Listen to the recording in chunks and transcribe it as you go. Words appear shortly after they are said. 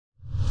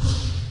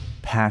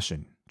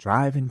passion,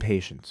 drive, and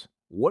patience.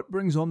 What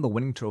brings home the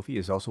winning trophy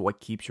is also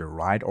what keeps your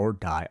ride or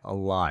die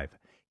alive.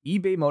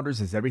 eBay Motors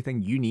has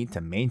everything you need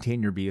to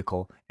maintain your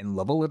vehicle and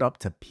level it up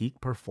to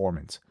peak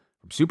performance.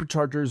 From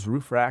superchargers,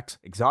 roof racks,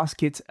 exhaust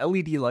kits,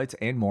 LED lights,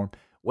 and more,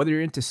 whether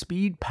you're into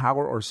speed,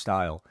 power, or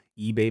style,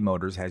 eBay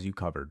Motors has you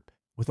covered.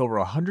 With over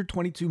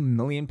 122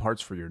 million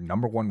parts for your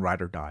number one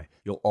ride or die,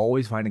 you'll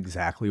always find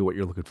exactly what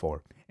you're looking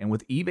for. And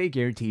with eBay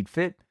Guaranteed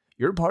Fit,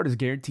 your part is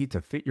guaranteed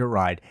to fit your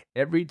ride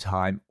every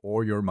time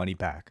or your money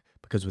back.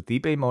 Because with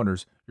eBay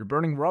Motors, you're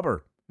burning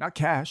rubber, not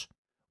cash.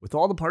 With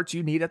all the parts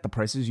you need at the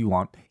prices you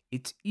want,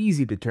 it's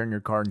easy to turn your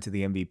car into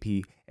the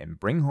MVP and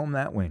bring home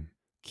that win.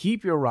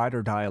 Keep your ride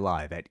or die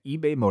alive at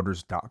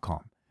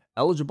ebaymotors.com.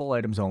 Eligible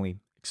items only.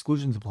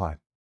 Exclusions apply.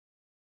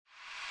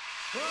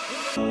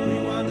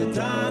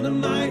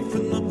 Rewind-A-Dynamite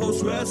from the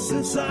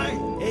post-wrestling site.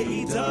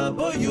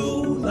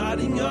 AEW,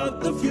 lighting up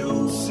the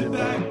fuse. Sit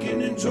back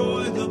and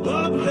enjoy the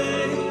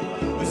bubbly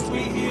as we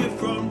hear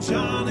from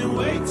John and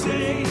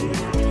Waiting.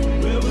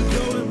 Where we're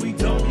going, we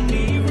don't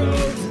need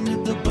roads. And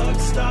if the buck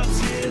stops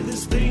here,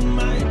 this thing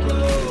might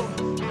blow.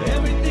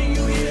 Everything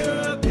you hear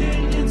are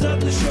opinions of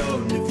the show.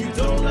 And if you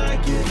don't like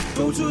it,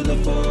 go to the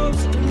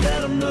forums and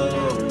let them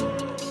know.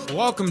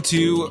 Welcome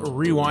to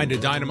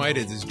Rewind-A-Dynamite.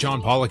 It is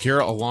John Pollock here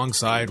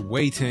alongside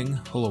Waiting.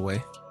 Hello,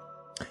 Wei.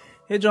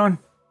 Hey, John.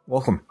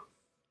 Welcome.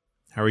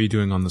 How are you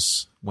doing on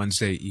this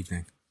Wednesday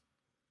evening?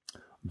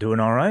 Doing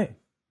all right.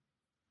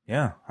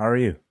 Yeah. How are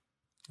you?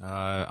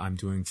 I'm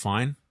doing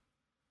fine.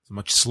 It's a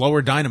much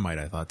slower Dynamite,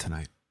 I thought,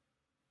 tonight.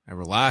 I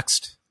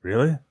relaxed.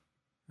 Really?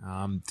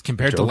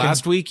 Compared to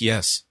last week,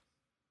 yes.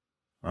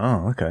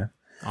 Oh, okay.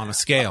 On a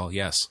scale,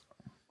 yes.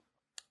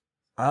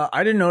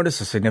 I didn't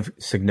notice a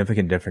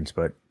significant difference,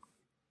 but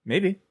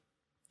maybe.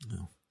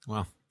 Oh,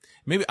 well,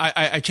 maybe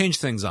I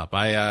changed things up.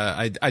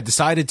 I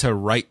decided to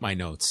write my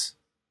notes.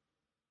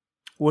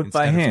 What,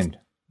 by hand?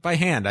 By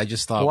hand. I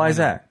just thought. Why is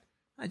that?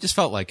 I just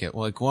felt like it.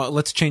 Like, well,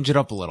 let's change it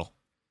up a little.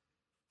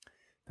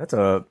 That's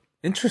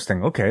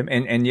interesting. Okay,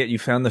 and yet you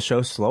found the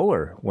show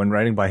slower when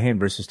writing by hand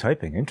versus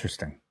typing.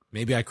 Interesting.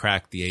 Maybe I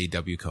cracked the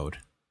AEW code.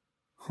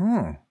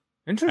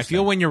 Interesting. I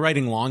feel when you're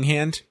writing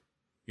longhand,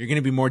 you're going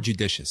to be more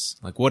judicious.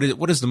 Like, what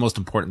is the most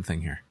important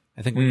thing here?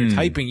 I think when you're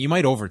typing, you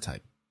might overtype.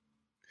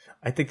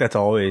 I think that's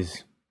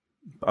always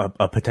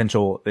a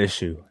potential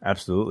issue.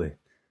 Absolutely.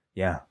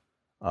 Yeah.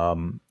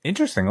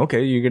 Interesting.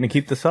 Okay, you're going to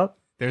keep this up?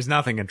 There's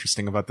nothing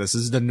interesting about this.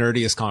 This is the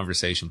nerdiest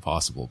conversation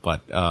possible, but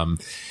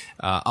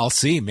I'll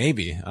see.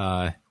 Maybe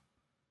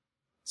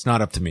it's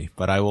not up to me,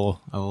 but I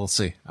will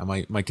see. I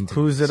might continue.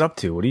 Who's it up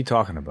to? What are you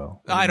talking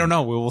about? I don't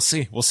know. We will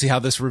see. We'll see how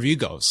this review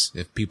goes.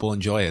 If people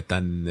enjoy it,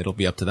 then it'll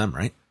be up to them,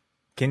 right?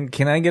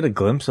 Can I get a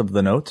glimpse of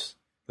the notes?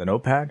 The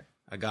notepad?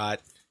 I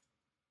got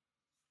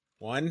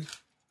 1,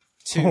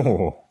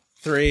 2,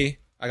 3.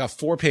 I got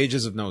 4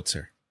 pages of notes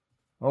here.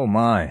 Oh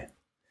my.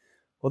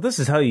 Well, this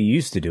is how you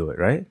used to do it,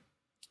 right?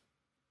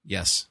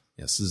 Yes.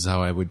 This is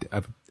how I would.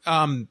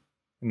 In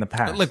the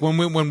past, like when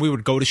we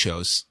would go to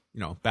shows,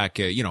 back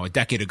a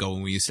decade ago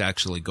when we used to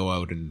actually go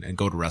out and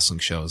go to wrestling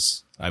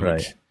shows.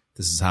 This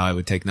is how I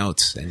would take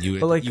notes. And you,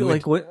 but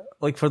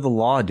like for the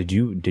law, did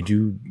you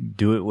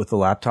do it with the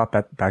laptop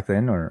back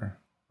then, or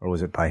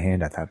was it by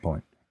hand at that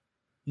point?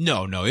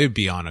 No, it'd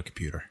be on a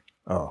computer.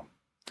 Oh,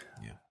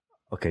 yeah.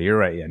 Okay, you're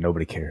right. Yeah,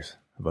 nobody cares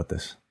about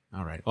this.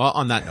 All right. Well,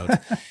 on that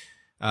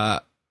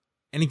note,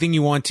 anything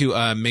you want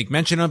to make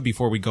mention of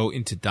before we go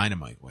into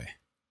Dynamite, Way?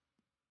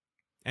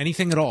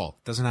 Anything at all.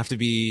 Doesn't have to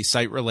be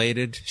site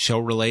related, show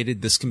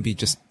related. This can be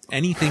just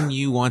anything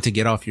you want to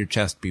get off your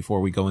chest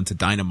before we go into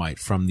Dynamite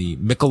from the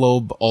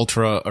Michelob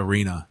Ultra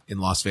Arena in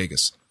Las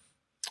Vegas.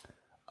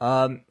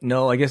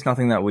 No, I guess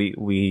nothing that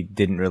we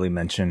didn't really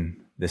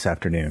mention this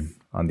afternoon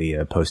on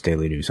the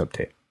post-daily news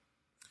update.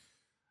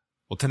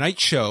 Well,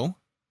 tonight's show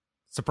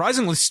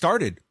surprisingly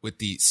started with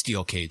the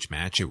steel cage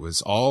match. It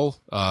was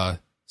all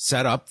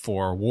set up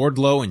for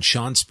Wardlow and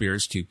Shawn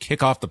Spears to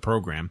kick off the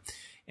program.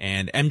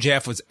 And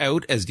MJF was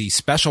out as the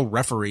special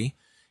referee,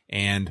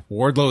 and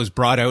Wardlow is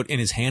brought out in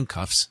his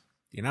handcuffs.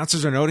 The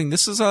announcers are noting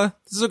this is a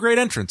great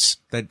entrance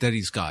that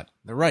he's got.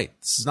 They're right.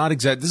 This is not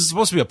this is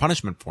supposed to be a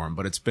punishment for him,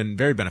 but it's been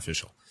very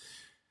beneficial.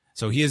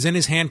 So he is in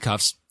his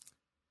handcuffs.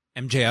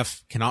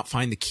 MJF cannot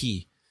find the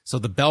key. So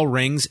the bell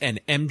rings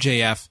and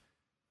MJF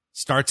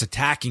starts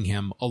attacking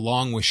him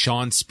along with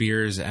Shawn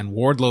Spears, and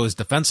Wardlow is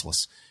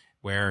defenseless,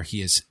 where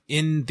he is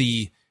in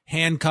the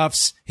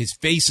handcuffs. His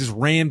face is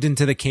rammed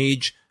into the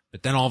cage.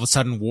 But then all of a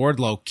sudden,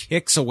 Wardlow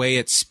kicks away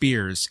at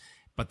Spears,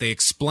 but they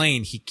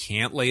explain he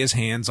can't lay his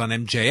hands on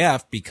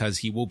MJF because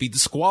he will be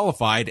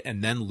disqualified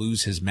and then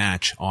lose his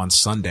match on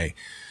Sunday.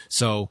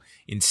 So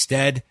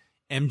instead,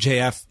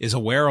 MJF is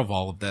aware of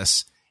all of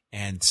this,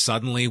 and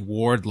suddenly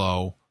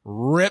Wardlow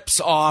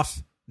rips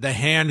off the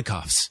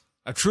handcuffs.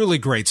 A truly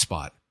great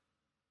spot.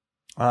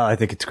 I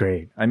think it's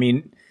great. I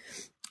mean,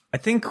 I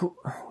think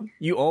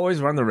you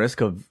always run the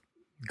risk of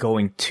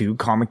going too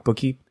comic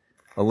booky,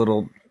 a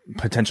little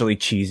potentially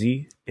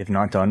cheesy if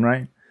not done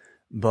right.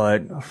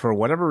 But for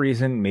whatever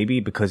reason, maybe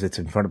because it's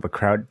in front of a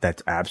crowd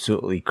that's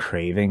absolutely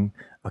craving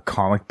a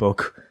comic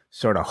book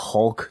sort of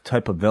Hulk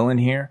type of villain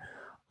here,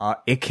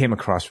 it came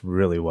across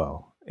really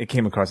well. It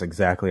came across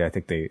exactly, I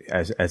think,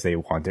 as they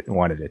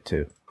wanted it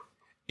to.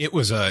 It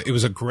was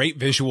a great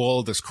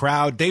visual. This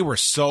crowd, they were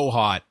so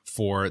hot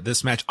for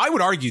this match. I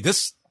would argue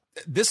this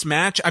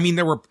match, I mean,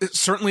 there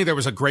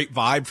was a great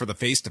vibe for the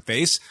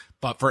face-to-face,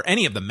 but for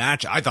any of the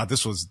match, I thought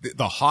this was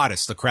the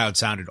hottest the crowd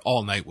sounded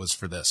all night was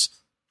for this.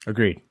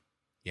 Agreed.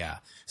 Yeah.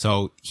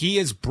 So he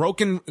is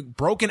broken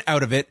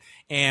out of it,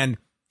 and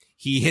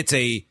he hits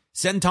a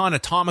Senton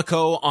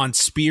Atomico on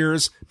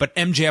Spears, but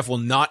MJF will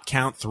not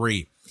count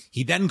 3.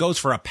 He then goes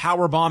for a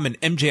powerbomb, and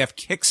MJF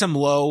kicks him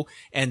low,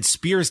 and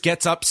Spears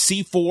gets up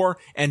C4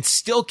 and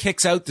still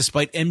kicks out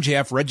despite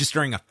MJF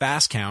registering a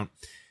fast count.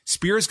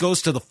 Spears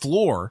goes to the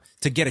floor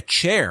to get a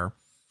chair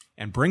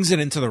and brings it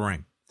into the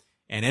ring.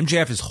 And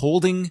MJF is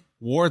holding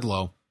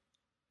Wardlow.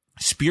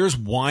 Spears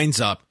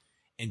winds up,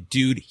 and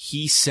dude,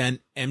 he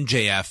sent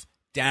MJF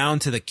down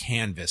to the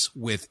canvas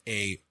with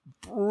a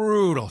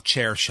brutal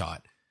chair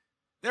shot.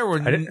 I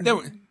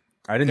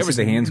didn't see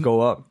the hands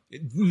go up.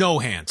 No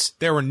hands.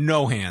 There were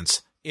no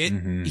hands.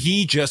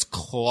 He just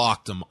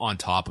clocked him on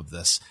top of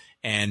this.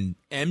 And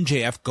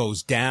MJF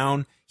goes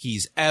down.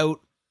 He's out.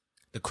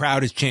 The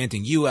crowd is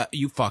chanting,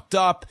 you fucked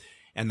up.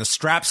 And the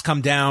straps come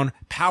down.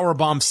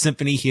 Powerbomb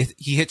Symphony.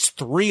 He hits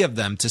 3 of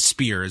them to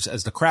Spears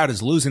as the crowd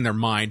is losing their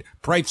mind.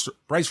 Bryce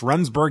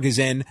Runsberg is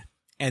in.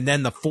 And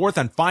then the 4th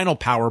and final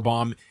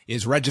powerbomb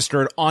is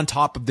registered on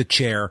top of the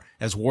chair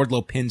as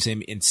Wardlow pins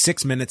him in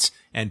 6 minutes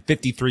and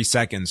 53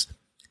 seconds.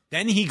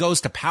 Then he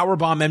goes to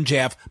powerbomb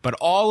MJF, but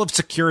all of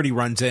security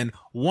runs in.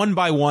 One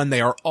by one,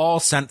 they are all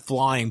sent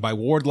flying by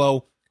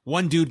Wardlow.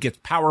 One dude gets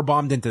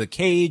powerbombed into the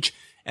cage,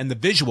 and the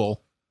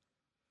visual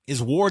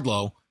is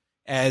Wardlow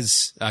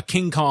as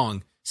King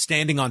Kong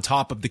standing on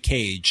top of the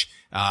cage,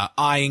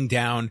 eyeing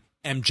down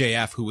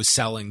MJF, who was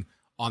selling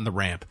on the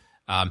ramp.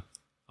 I'll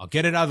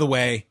get it out of the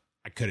way.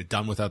 I could have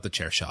done without the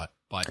chair shot,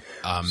 but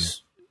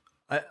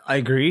I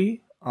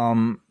agree.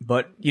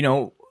 But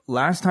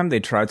last time they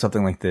tried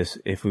something like this,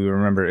 if we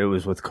remember, it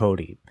was with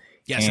Cody.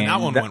 Yes, and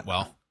that one went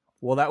well.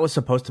 Well, that was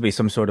supposed to be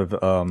some sort of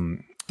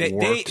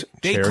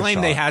they claim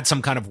they had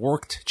some kind of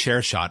worked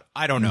chair shot.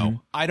 I don't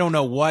know. I don't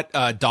know what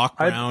Doc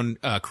Brown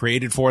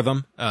created for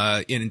them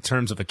in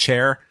terms of a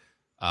chair.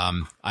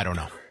 I don't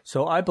know.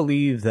 So I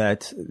believe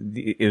that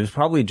it was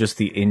probably just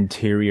the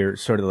interior,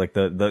 sort of like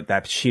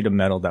that sheet of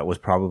metal that was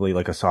probably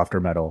like a softer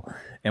metal.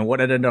 And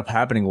what ended up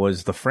happening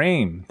was the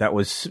frame that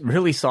was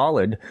really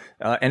solid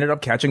ended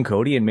up catching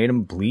Cody and made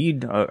him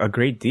bleed a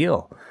great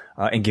deal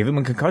and give him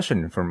a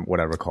concussion, from what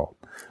I recall.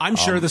 I'm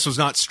sure this was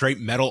not straight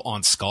metal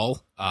on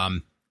skull.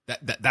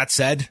 That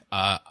said,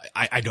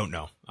 I don't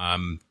know.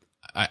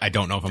 I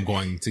don't know if I'm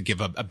going to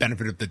give a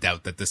benefit of the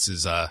doubt that this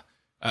is a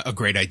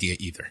great idea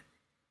either.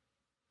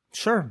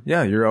 Sure.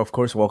 Yeah, you're of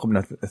course welcome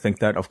to think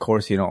that. Of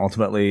course,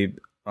 ultimately,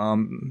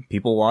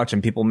 people watch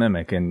and people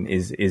mimic. And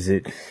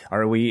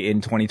are we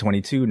in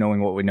 2022,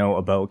 knowing what we know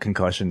about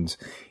concussions,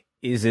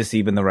 is this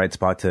even the right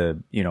spot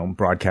to,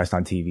 broadcast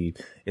on TV?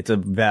 It's a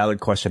valid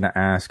question to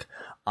ask.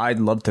 I'd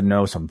love to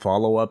know some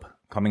follow up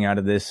coming out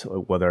of this,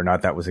 whether or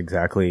not that was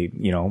exactly,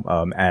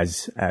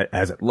 as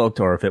it looked,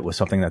 or if it was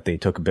something that they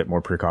took a bit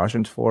more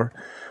precautions for.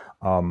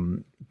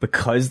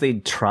 Because they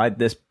tried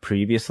this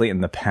previously in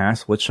the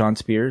past with Sean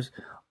Spears,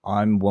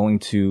 I'm willing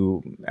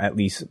to at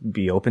least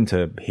be open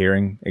to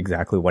hearing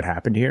exactly what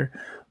happened here.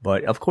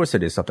 But of course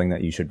it is something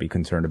that you should be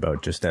concerned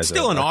about, just as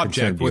still an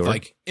object with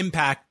like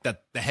impact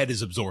that the head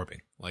is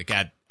absorbing, like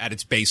at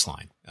its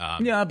baseline.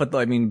 Yeah, but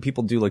I mean,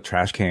 people do like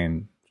trash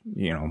can,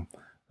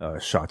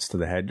 shots to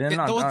the head. And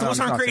those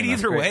aren't great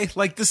either way.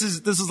 Like this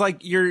is like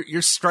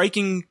you're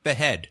striking the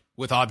head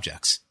with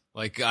objects.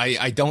 Like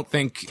I don't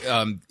think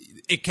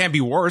it can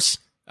be worse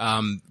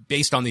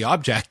based on the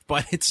object,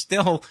 but it's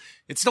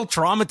still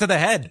trauma to the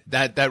head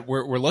that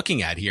we're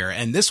looking at here.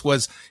 And this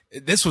was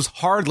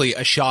hardly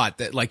a shot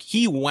that like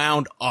he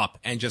wound up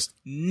and just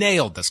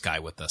nailed this guy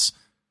with this.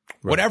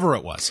 Right. Whatever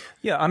it was.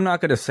 Yeah, I'm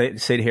not going to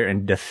sit here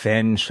and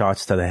defend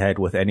shots to the head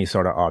with any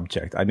sort of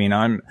object. I mean,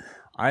 I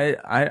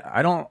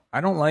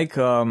don't like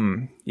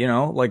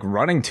like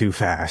running too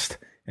fast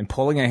and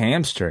pulling a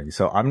hamstring.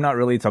 So I'm not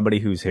really somebody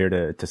who's here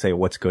to say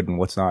what's good and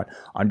what's not.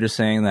 I'm just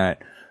saying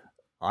that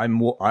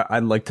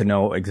I'd like to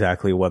know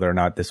exactly whether or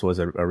not this was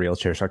a real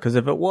chair shot. Because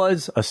if it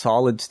was a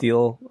solid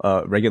steel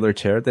regular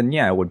chair, then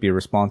yeah, it would be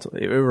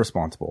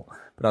irresponsible.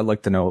 But I'd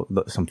like to know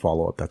some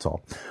follow up. That's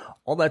all.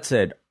 All that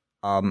said,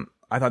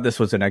 I thought this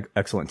was an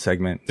excellent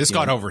segment. This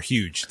got over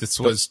huge. This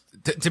was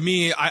to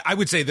me. I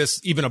would say this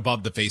even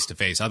above the face to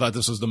face. I thought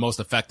this was the most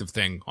effective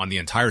thing on the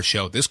entire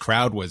show. This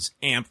crowd was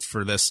amped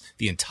for this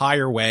the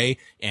entire way,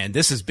 and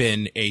this has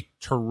been a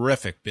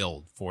terrific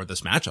build for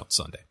this match on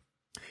Sunday.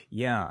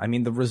 Yeah, I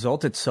mean, the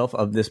result itself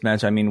of this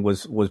match, I mean,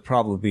 was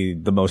probably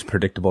the most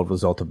predictable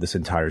result of this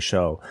entire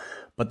show.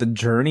 But the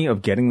journey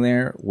of getting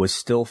there was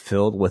still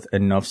filled with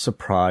enough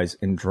surprise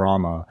and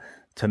drama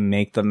to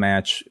make the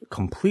match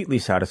completely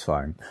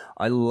satisfying.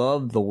 I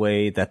love the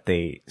way that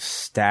they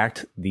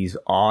stacked these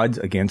odds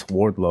against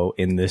Wardlow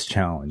in this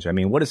challenge. I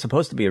mean, what is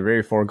supposed to be a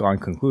very foregone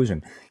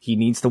conclusion? He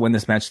needs to win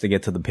this match to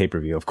get to the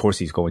pay-per-view. Of course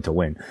he's going to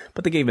win.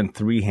 But they gave him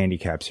 3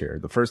 handicaps here.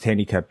 The first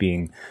handicap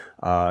being,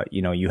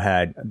 you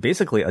had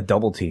basically a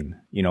double team,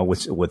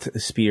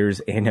 with Spears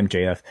and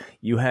MJF.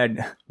 You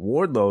had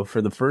Wardlow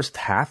for the first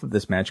half of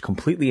this match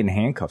completely in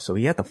handcuffs. So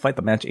he had to fight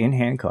the match in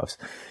handcuffs.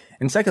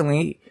 And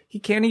secondly, he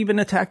can't even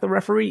attack the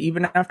referee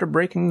even after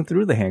breaking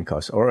through the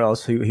handcuffs, or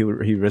else he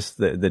risks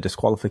the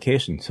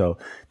disqualification. So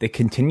they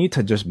continue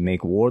to just make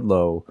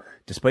Wardlow,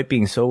 despite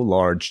being so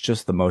large,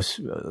 just the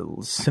most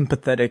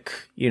sympathetic,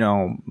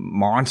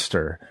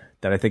 monster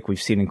that I think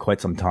we've seen in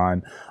quite some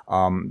time.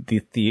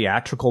 The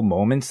theatrical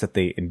moments that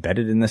they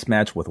embedded in this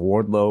match with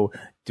Wardlow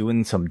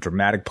doing some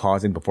dramatic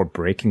pausing before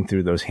breaking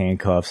through those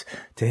handcuffs,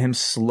 to him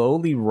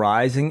slowly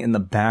rising in the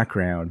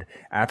background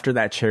after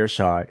that chair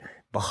shot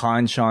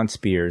behind Sean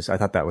Spears. I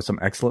thought that was some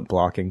excellent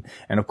blocking.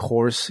 And of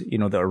course,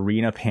 the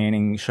arena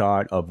panning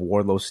shot of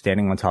Wardlow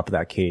standing on top of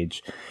that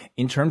cage.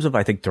 In terms of,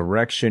 I think,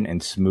 direction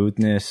and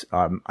smoothness,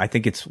 I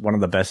think it's one of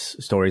the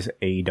best stories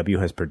AEW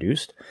has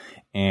produced.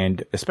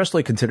 And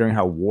especially considering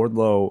how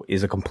Wardlow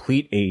is a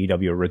complete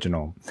AEW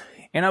original.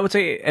 And I would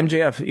say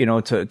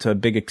MJF, to a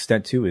big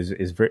extent too,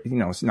 is very,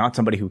 it's not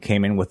somebody who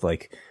came in with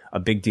like a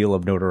big deal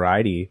of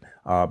notoriety,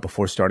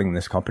 before starting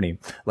this company.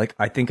 Like,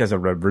 I think as a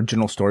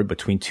original story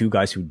between two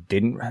guys who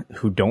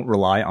don't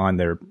rely on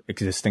their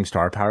existing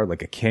star power,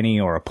 like a Kenny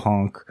or a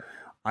Punk,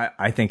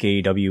 I think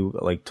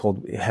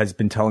AEW has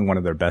been telling one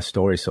of their best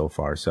stories so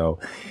far. So,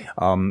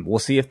 we'll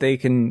see if they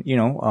can,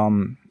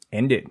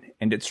 end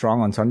it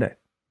strong on Sunday.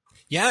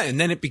 Yeah, and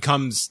then it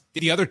becomes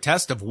the other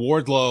test of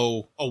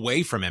Wardlow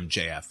away from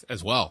MJF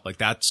as well. Like,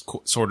 that's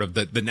sort of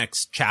the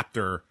next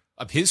chapter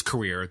of his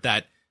career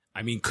that,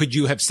 I mean, could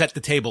you have set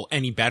the table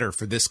any better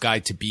for this guy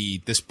to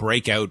be this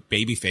breakout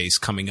babyface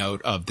coming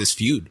out of this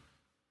feud?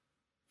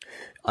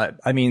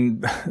 I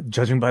mean,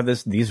 judging by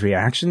these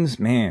reactions,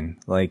 man,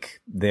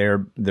 like they're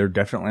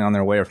definitely on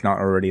their way, if not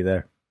already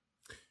there.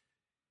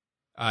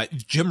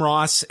 Jim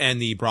Ross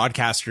and the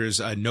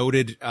broadcasters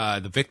noted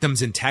the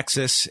victims in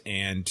Texas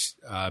and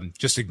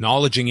just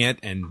acknowledging it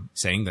and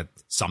saying that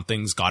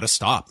something's got to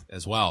stop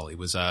as well. It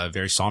was a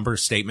very somber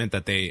statement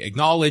that they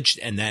acknowledged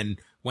and then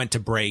went to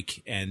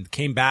break and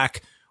came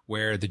back,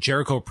 where the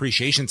Jericho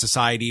Appreciation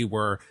Society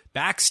were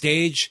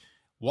backstage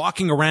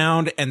walking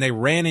around, and they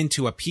ran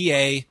into a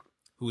PA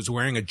who was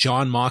wearing a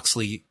John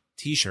Moxley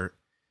t-shirt,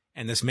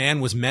 and this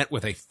man was met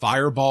with a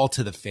fireball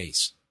to the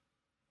face.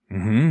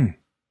 Mm-hmm.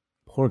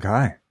 Poor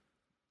guy.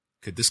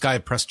 Could this guy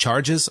press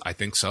charges? I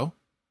think so.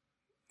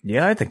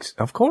 Yeah, I think so.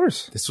 Of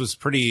course. This was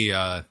pretty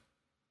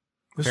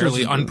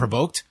fairly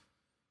unprovoked.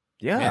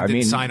 Yeah, Man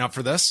didn't sign up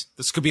for this.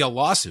 This could be a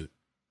lawsuit.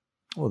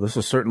 Well, this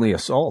was certainly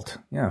assault.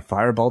 Yeah,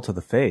 fireball to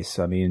the face.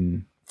 I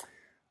mean,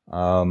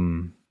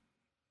 I'm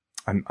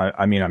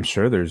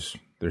sure there's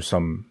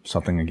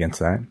something against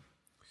that.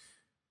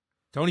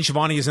 Tony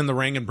Schiavone is in the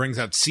ring and brings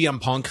out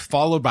CM Punk,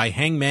 followed by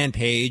Hangman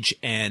Page,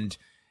 and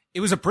it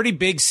was a pretty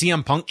big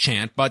CM Punk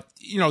chant, but,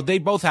 they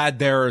both had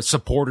their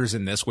supporters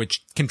in this,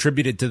 which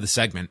contributed to the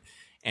segment.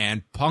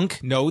 And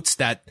Punk notes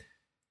that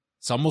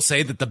some will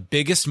say that the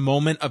biggest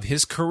moment of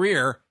his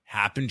career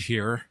happened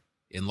here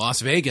in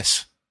Las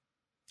Vegas.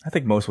 I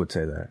think most would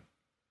say that.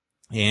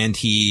 And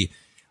he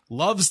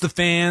loves the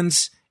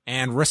fans,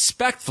 and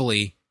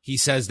respectfully, he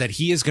says that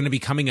he is going to be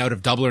coming out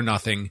of Double or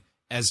Nothing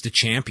as the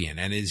champion,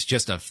 and it's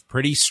just a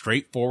pretty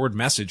straightforward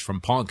message from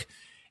Punk.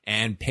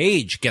 And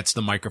Page gets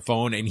the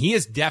microphone, and he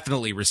is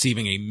definitely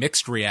receiving a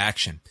mixed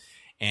reaction,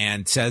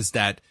 and says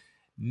that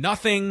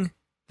nothing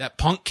that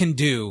Punk can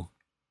do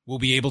will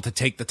be able to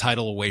take the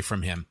title away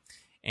from him.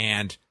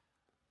 And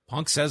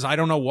Punk says, I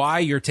don't know why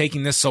you're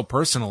taking this so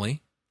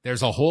personally.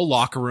 There's a whole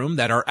locker room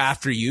that are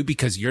after you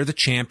because you're the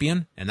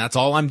champion, and that's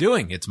all I'm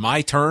doing. It's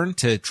my turn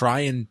to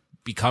try and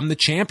become the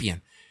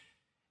champion.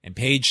 And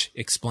Page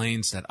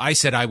explains that I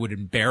said I would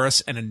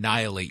embarrass and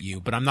annihilate you,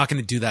 but I'm not going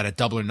to do that at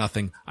Double or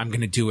Nothing. I'm going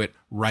to do it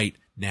right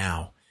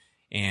now.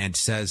 And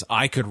says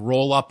I could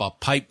roll up a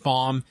pipe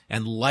bomb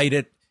and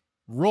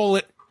roll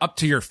it up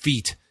to your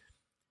feet.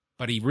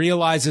 But he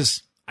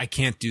realizes I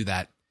can't do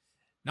that.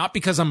 Not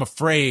because I'm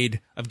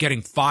afraid of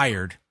getting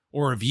fired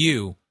or of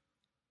you,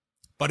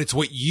 but it's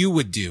what you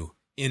would do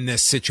in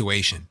this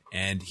situation.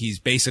 And he's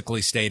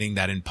basically stating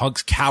that in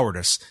Punk's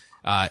cowardice,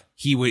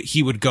 he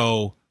would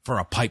go for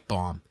a pipe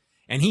bomb.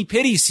 And he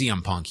pities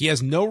CM Punk. He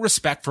has no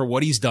respect for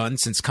what he's done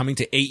since coming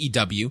to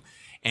AEW,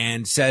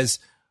 and says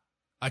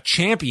a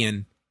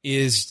champion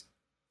is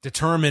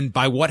determined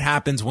by what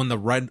happens when the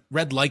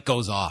red light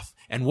goes off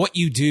and what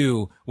you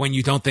do when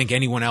you don't think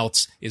anyone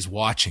else is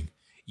watching.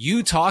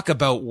 You talk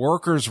about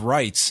workers'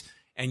 rights,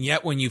 and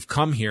yet when you've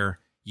come here,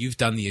 you've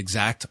done the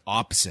exact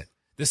opposite.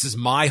 This is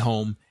my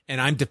home, and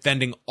I'm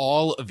defending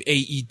all of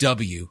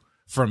AEW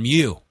from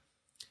you.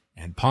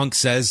 And Punk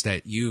says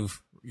that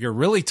you're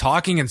really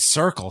talking in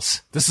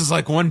circles. This is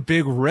like one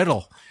big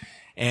riddle.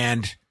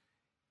 And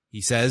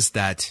he says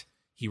that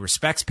he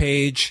respects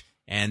Page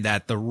and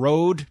that the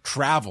road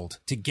traveled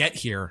to get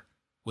here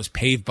was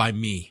paved by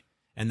me,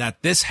 and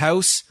that this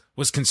house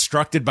was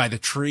constructed by the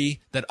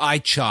tree that I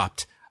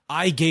chopped.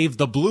 I gave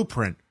the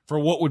blueprint for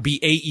what would be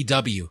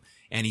AEW.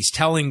 And he's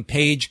telling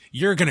Page,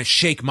 you're going to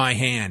shake my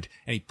hand.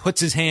 And he puts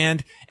his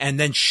hand and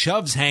then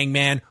shoves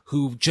Hangman,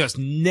 who just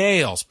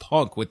nails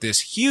Punk with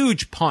this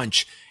huge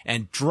punch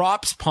and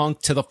drops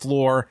Punk to the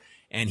floor.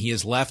 And he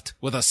is left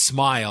with a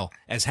smile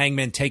as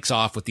Hangman takes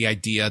off with the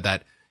idea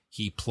that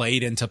he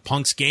played into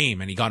Punk's game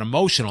and he got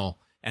emotional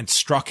and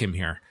struck him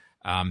here.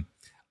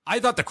 I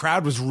thought the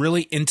crowd was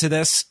really into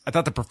this. I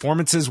thought the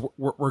performances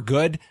were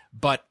good,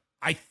 but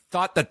I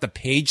thought that the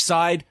Page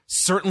side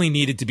certainly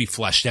needed to be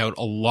fleshed out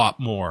a lot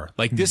more.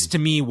 Like this to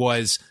me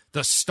was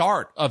the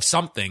start of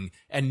something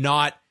and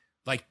not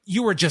like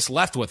you were just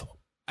left with,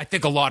 I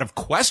think, a lot of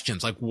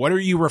questions. Like, what are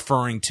you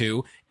referring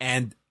to?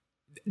 And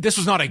this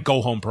was not a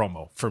go home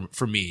promo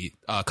for me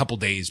a couple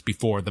days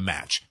before the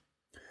match.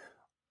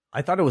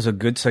 I thought it was a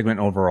good segment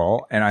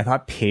overall, and I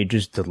thought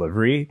Page's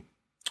delivery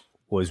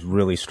was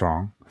really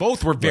strong.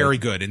 Both were very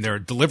good in their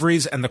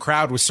deliveries, and the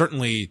crowd was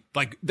certainly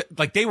like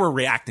they were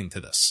reacting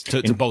to this,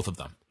 to both of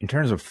them. In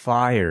terms of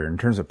fire, in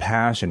terms of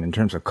passion, in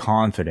terms of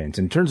confidence,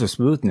 in terms of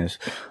smoothness,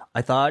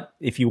 I thought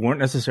if you weren't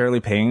necessarily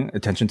paying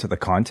attention to the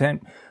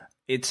content,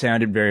 it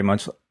sounded very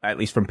much, at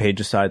least from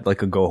Page's side,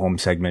 like a go-home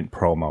segment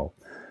promo.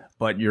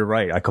 But you're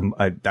right.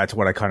 That's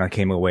what I kind of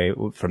came away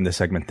from this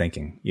segment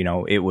thinking. You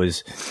know,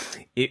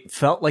 it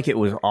felt like it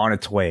was on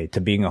its way to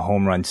being a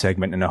home run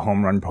segment and a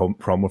home run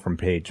promo from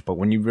Page. But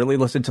when you really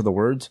listen to the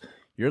words,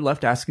 you're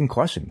left asking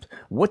questions.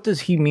 What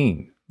does he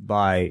mean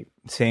by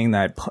saying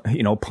that,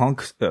 you know,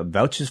 Punk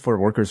vouches for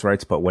workers'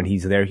 rights, but when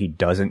he's there, he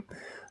doesn't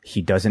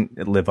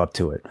live up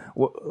to it?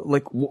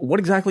 What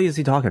exactly is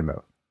he talking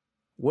about?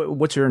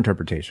 What's your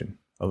interpretation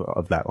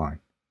of that line?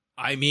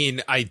 I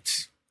mean,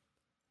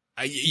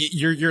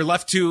 you're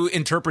left to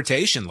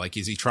interpretation. Like,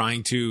 is he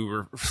trying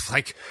to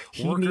like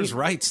workers'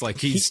 rights?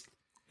 Like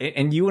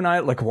and you and I,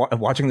 like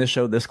watching this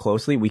show this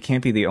closely, we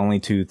can't be the only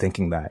two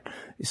thinking that.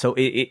 So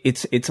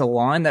it's a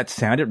line that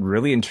sounded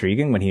really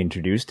intriguing when he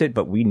introduced it,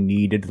 but we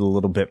needed a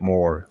little bit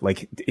more.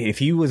 Like, if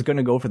he was going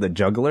to go for the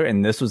juggler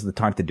and this was the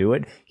time to do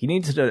it, he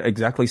needs to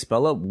exactly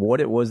spell out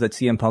what it was that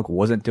CM Punk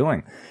wasn't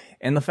doing.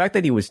 And the fact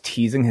that he was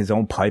teasing his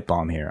own pipe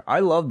bomb here, I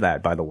love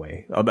that, by the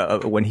way,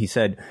 about when he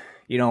said,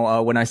 you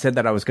know, when I said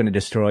that I was going to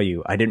destroy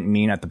you, I didn't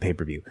mean at the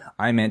pay-per-view.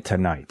 I meant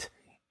tonight.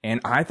 And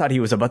I thought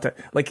he was about to,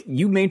 like,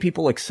 you made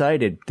people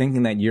excited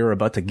thinking that you're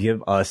about to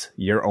give us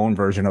your own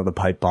version of the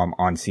pipe bomb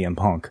on CM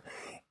Punk.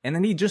 And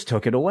then he just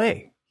took it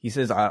away. He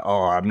says,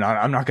 I'm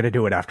not going to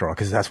do it after all,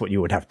 because that's what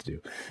you would have to do.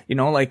 You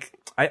know, like,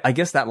 I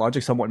guess that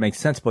logic somewhat makes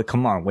sense, but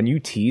come on, when you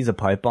tease a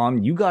pipe bomb,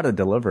 you got to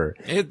deliver.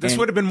 This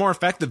would have been more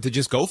effective to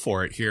just go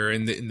for it here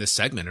in this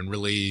segment and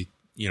really,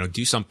 you know,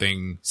 do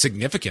something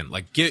significant.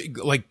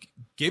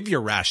 Give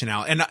your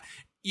rationale. And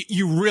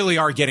you really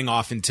are getting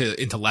off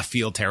into left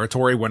field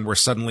territory when we're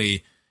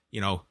suddenly, you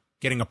know,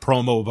 getting a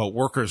promo about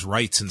workers'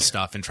 rights and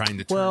stuff and trying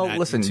to turn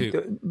that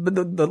into... But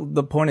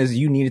the point is,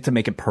 you needed to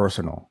make it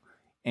personal.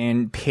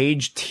 And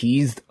Page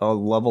teased a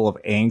level of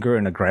anger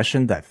and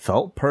aggression that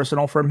felt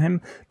personal from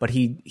him, but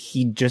he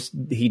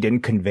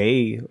didn't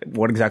convey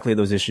what exactly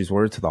those issues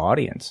were to the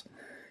audience.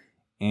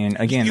 And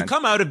again, you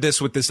come out of this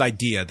with this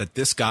idea that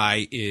this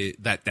guy is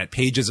that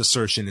Page's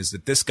assertion is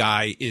that this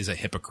guy is a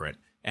hypocrite.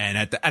 And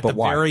at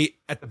the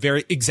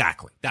very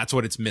exactly, that's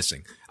what it's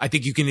missing. I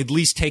think you can at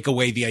least take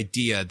away the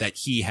idea that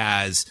he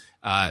has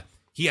a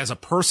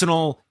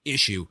personal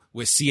issue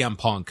with CM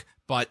Punk,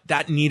 but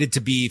that needed to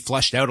be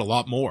fleshed out a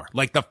lot more.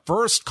 Like, the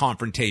first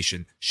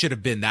confrontation should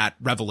have been that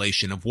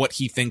revelation of what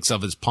he thinks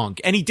of as Punk.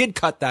 And he did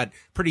cut that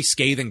pretty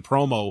scathing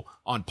promo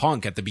on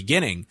Punk at the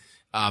beginning.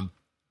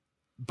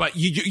 But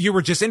you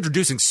were just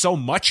introducing so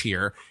much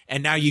here,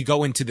 and now you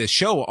go into this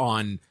show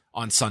on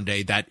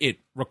Sunday that it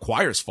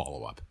requires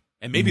follow up,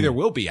 and maybe there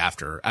will be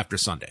after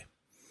Sunday.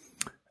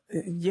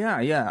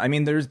 Yeah. I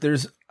mean,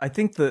 there's. I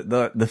think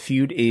the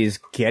feud is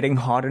getting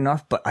hot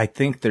enough, but I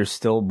think there's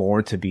still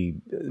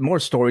more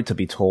story to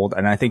be told,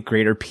 and I think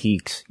greater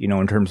peaks, you know,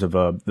 in terms of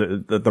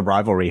the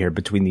rivalry here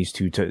between these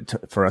two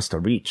for us to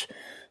reach.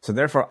 So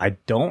therefore, I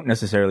don't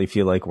necessarily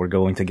feel like we're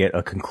going to get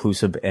a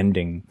conclusive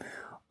ending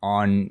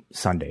on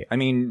Sunday. I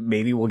mean,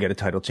 maybe we'll get a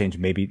title change,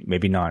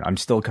 maybe not. I'm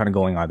still kind of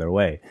going either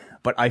way,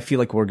 but I feel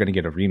like we're going to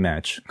get a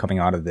rematch coming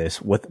out of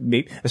this,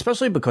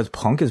 especially because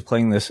Punk is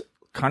playing this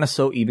kind of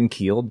so even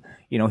keeled.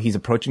 You know, he's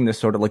approaching this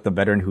sort of like the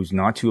veteran who's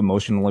not too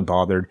emotionally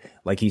bothered.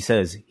 Like he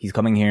says, he's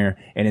coming here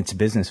and it's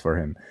business for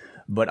him.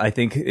 But I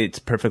think it's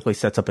perfectly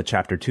sets up a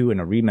chapter 2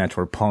 in a rematch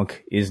where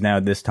Punk is now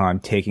this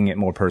time taking it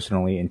more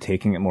personally and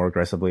taking it more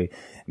aggressively.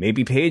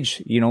 Maybe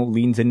Page, you know,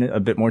 leans in a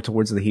bit more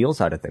towards the heel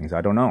side of things.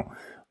 I don't know.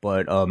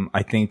 But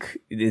I think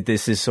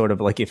this is sort of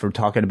like, if we're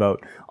talking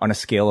about on a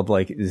scale of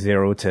like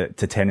 0 to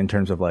 10 in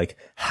terms of like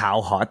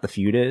how hot the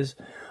feud is,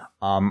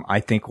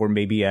 I think we're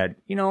maybe at,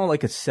 you know,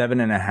 like a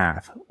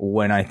 7.5,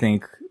 when I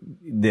think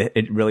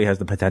it really has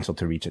the potential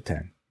to reach a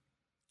 10.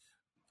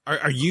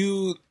 Are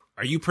you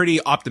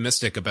pretty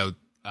optimistic about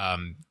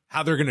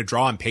how they're going to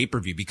draw on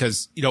pay-per-view,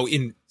 because, you know,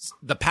 in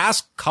the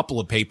past couple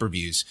of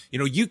pay-per-views, you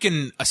know, you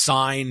can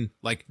assign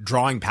like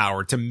drawing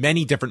power to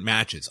many different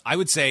matches. I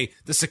would say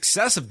the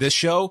success of this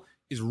show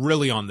is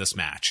really on this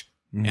match.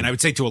 And I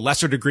would say to a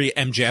lesser degree,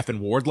 MJF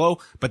and Wardlow,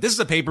 but this is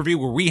a pay-per-view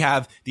where we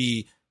have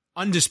the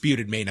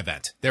undisputed main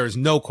event. There is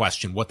no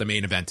question what the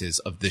main event is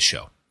of this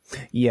show.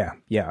 Yeah,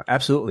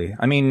 absolutely.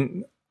 I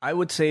mean, I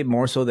would say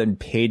more so than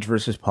Page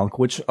versus Punk,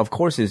 which of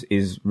course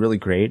is really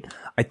great.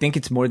 I think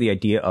it's more the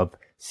idea of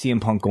CM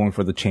Punk going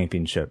for the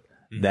championship.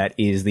 That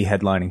is the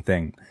headlining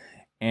thing.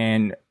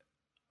 And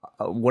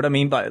what I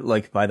mean by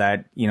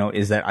that, you know,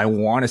 is that I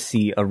want to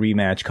see a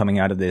rematch coming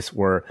out of this,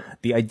 where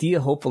the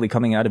idea hopefully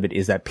coming out of it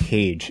is that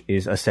Page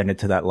is ascended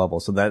to that level.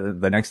 So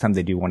that the next time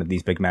they do one of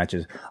these big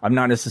matches, I'm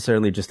not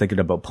necessarily just thinking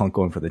about Punk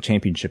going for the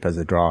championship as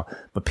a draw,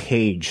 but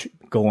Page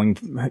going,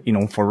 you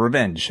know, for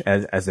revenge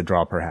as a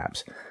draw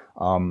perhaps.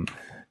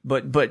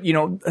 But you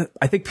know,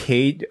 I think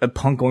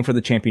Punk going for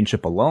the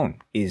championship alone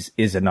is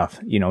enough,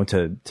 you know,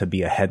 to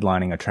be a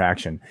headlining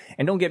attraction.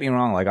 And don't get me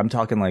wrong, like I'm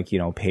talking like, you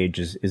know, Page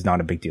is not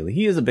a big deal.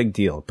 He is a big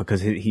deal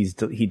because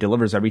he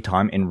delivers every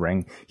time in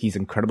ring. He's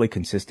incredibly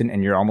consistent,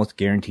 and you're almost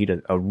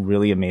guaranteed a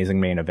really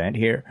amazing main event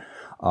here.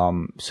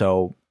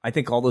 So I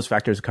think all those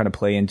factors kind of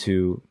play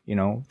into, you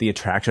know, the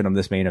attraction of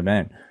this main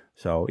event.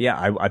 So yeah,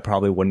 I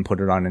probably wouldn't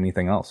put it on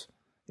anything else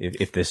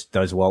if this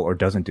does well or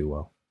doesn't do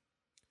well.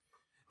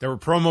 There were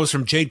promos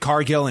from Jade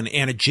Cargill and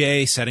Anna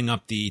Jay setting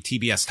up the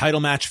TBS title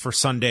match for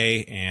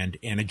Sunday, and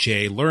Anna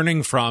Jay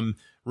learning from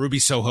Ruby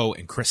Soho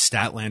and Chris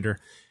Statlander.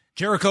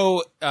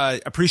 Jericho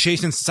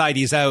Appreciation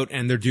Society is out,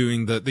 and they're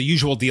doing the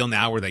usual deal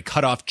now where they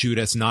cut off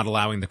Judas, not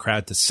allowing the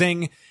crowd to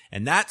sing.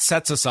 And that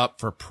sets us up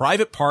for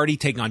Private Party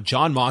taking on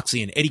Jon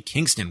Moxley and Eddie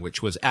Kingston,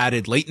 which was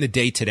added late in the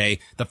day today.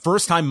 The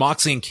first time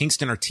Moxley and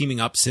Kingston are teaming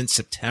up since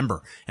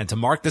September. And to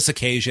mark this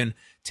occasion,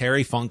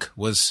 Terry Funk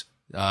was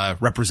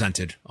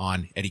represented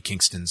on Eddie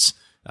Kingston's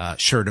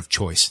shirt of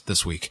choice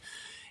this week.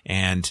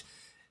 And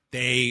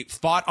they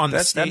fought on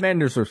the stage. That man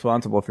is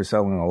responsible for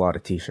selling a lot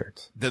of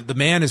t-shirts. The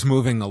man is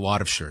moving a lot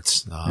of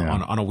shirts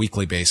on a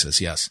weekly basis,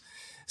 yes.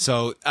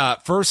 So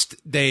first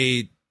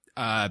they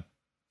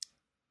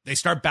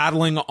start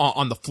battling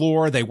on the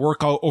floor. They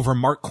work over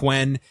Mark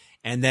Quinn,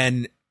 and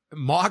then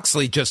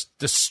Moxley just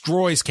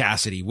destroys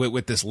Cassidy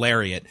with this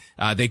lariat.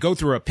 They go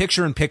through a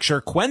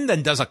picture-in-picture. Quinn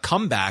then does a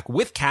comeback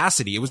with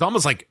Cassidy. It was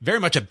almost like very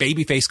much a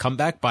babyface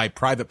comeback by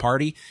Private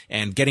Party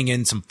and getting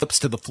in some flips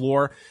to the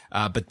floor.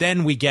 But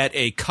then we get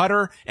a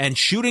cutter and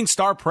shooting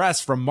star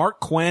press from Mark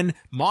Quinn.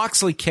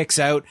 Moxley kicks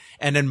out,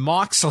 and then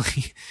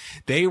Moxley,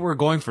 they were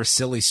going for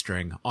silly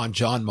string on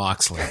Jon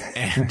Moxley,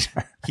 and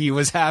he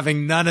was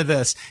having none of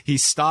this. He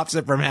stops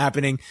it from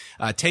happening,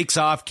 takes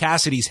off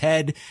Cassidy's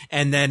head,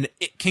 and then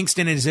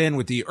Kingston is in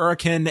with the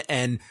Hurricane,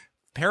 and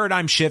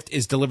Paradigm Shift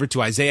is delivered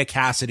to Isaiah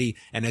Cassidy,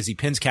 and as he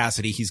pins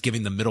Cassidy, he's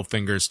giving the middle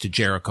fingers to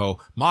Jericho.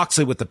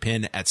 Moxley with the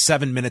pin at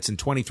 7 minutes and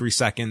 23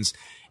 seconds,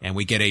 and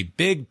we get a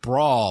big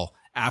brawl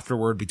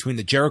afterward between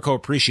the Jericho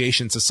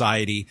Appreciation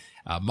Society,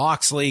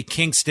 Moxley,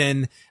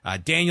 Kingston,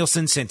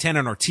 Danielson, Santana,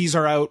 and Ortiz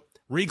are out.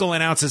 Regal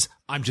announces,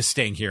 I'm just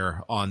staying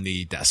here on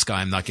the desk.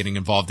 I'm not getting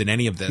involved in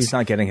any of this. He's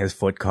not getting his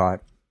foot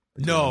caught.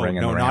 No,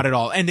 not at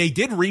all. And they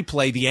did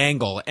replay the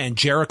angle, and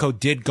Jericho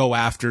did go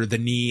after the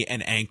knee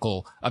and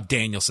ankle of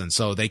Danielson.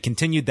 So they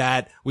continued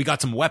that. We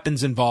got some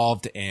weapons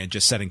involved and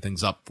just setting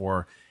things up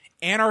for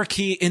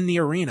Anarchy in the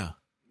Arena.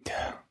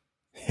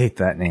 Hate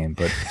that name,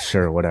 but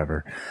sure,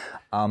 whatever.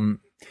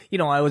 You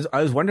know, I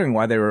was wondering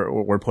why they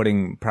were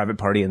putting Private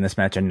Party in this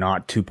match and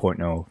not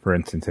 2.0, for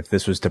instance, if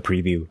this was to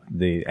preview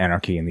the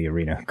Anarchy in the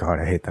Arena. God,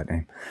 I hate that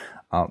name.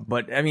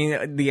 But I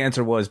mean, the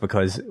answer was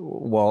because,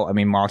 well, I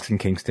mean, Mox and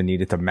Kingston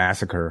needed to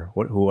massacre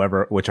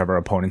whichever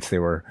opponents they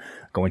were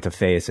going to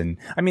face. And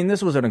I mean,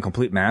 this wasn't a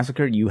complete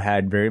massacre. You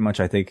had very much,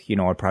 I think, you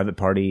know, a Private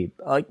Party,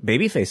 like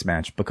babyface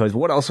match, because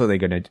what else are they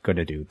going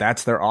to do?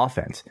 That's their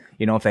offense.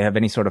 You know, if they have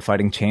any sort of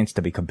fighting chance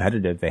to be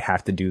competitive, they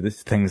have to do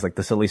things like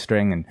the silly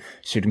string and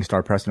shooting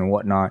star press and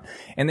whatnot.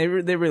 And they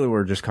really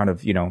were just kind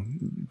of, you know,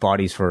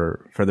 bodies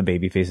for the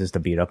babyfaces to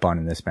beat up on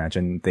in this match.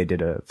 And they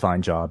did a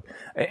fine job.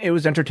 It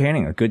was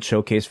entertaining, a good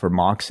showcase for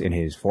Mox in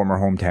his former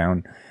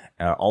hometown.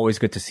 Always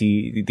good to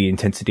see the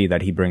intensity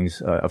that he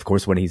brings, of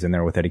course, when he's in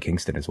there with Eddie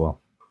Kingston as well.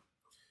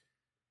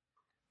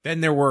 Then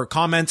there were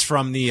comments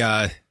from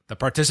the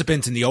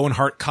participants in the Owen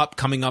Hart Cup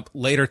coming up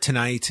later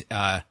tonight,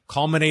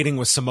 culminating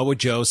with Samoa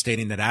Joe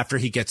stating that after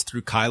he gets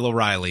through Kyle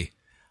O'Reilly,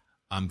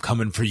 I'm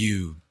coming for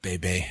you,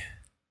 baby.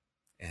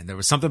 And there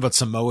was something about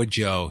Samoa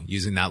Joe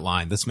using that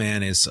line. This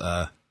man is,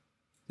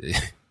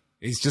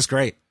 he's just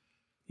great.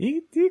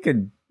 He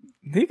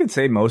could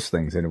say most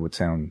things and it would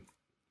sound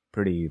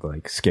pretty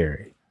like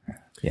scary.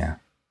 Yeah.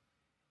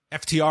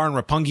 FTR and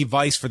Roppongi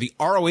Vice for the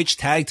ROH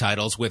tag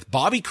titles with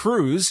Bobby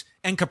Cruz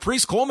and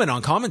Caprice Coleman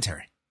on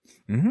commentary.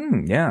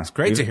 Yeah. It's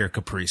great to hear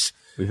Caprice.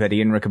 We've had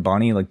Ian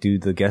Riccaboni like do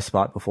the guest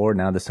spot before.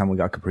 Now this time we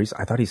got Caprice.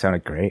 I thought he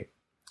sounded great.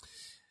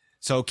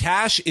 So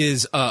Cash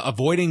is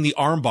avoiding the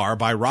armbar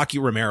by Rocky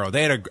Romero.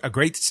 They had a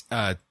great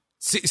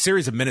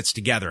series of minutes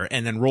together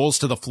and then rolls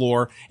to the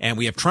floor. And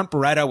we have Trent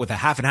Beretta with a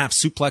half and half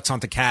suplex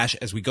onto Cash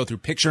as we go through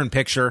picture in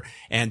picture.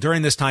 And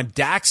during this time,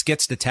 Dax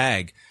gets the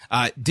tag.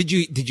 Did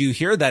you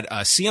hear that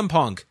CM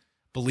Punk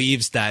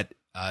believes that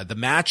the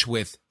match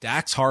with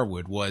Dax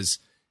Harwood was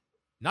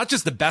not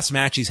just the best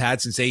match he's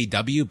had since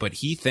AEW, but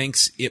he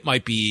thinks it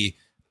might be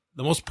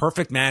the most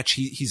perfect match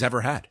he's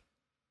ever had?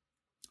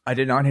 I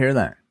did not hear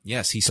that.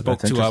 Yes, he spoke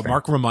to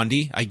Mark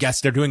Raimondi. I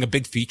guess they're doing a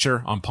big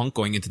feature on Punk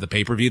going into the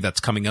pay-per-view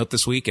that's coming out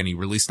this week, and he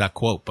released that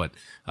quote. But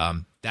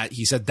that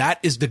he said that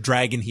is the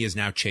dragon he is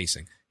now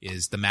chasing,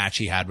 is the match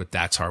he had with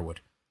Dax Harwood.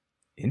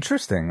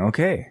 Interesting.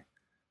 Okay,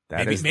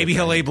 maybe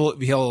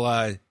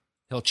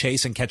he'll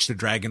chase and catch the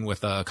dragon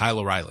with Kyle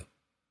O'Reilly.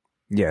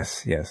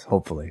 Yes,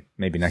 hopefully.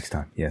 Maybe next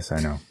time. Yes, I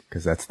know,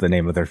 because that's the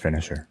name of their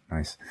finisher.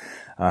 Nice.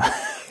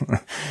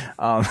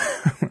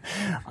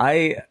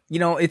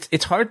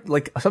 It's hard.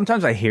 Like,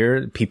 sometimes I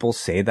hear people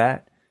say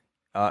that,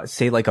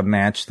 say like a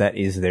match that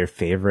is their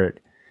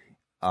favorite.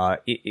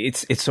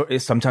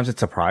 Sometimes it's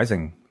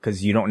surprising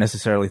because you don't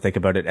necessarily think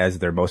about it as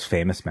their most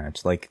famous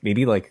match. Like,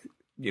 maybe like,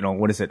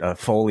 what is it?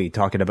 Foley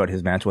talking about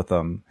his match with,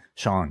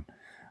 Sean,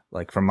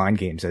 like from Mind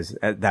Games as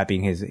that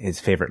being his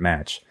favorite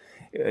match.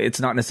 It's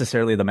not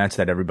necessarily the match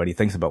that everybody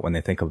thinks about when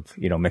they think of,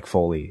 Mick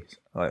Foley's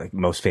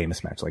most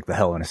famous match, like the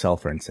Hell in a Cell,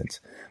 for instance.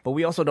 But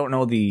we also don't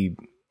know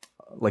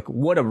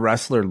what a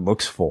wrestler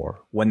looks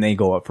for when they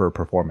go up for a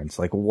performance.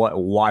 Like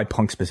why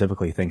Punk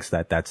specifically thinks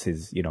that that's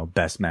his,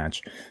 best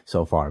match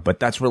so far. But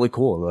that's really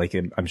cool. Like,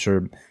 I'm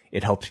sure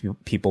it helps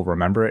people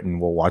remember it,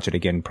 and we'll watch it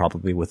again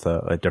probably with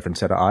a different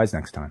set of eyes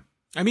next time.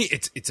 I mean,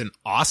 it's an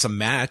awesome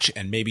match,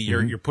 and maybe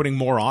you're putting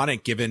more on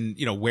it given,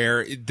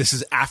 where this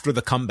is after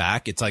the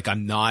comeback. It's like,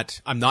 I'm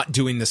not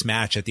doing this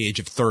match at the age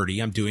of 30.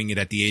 I'm doing it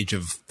at the age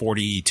of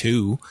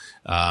 42.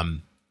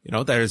 And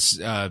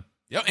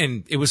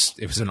it was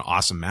an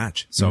awesome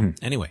match. So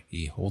anyway,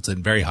 he holds it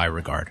in very high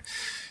regard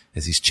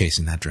as he's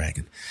chasing that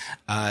dragon.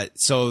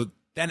 So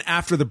then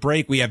after the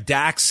break, we have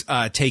Dax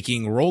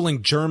taking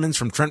rolling Germans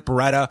from Trent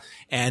Beretta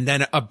and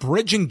then a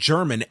bridging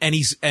German,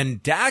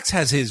 and Dax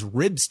has his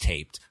ribs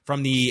taped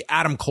from the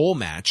Adam Cole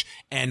match,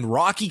 and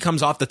Rocky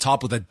comes off the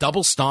top with a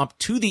double stomp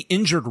to the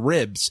injured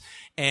ribs.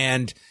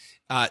 And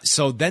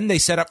so then they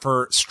set up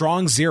for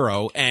Strong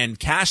Zero, and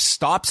Cash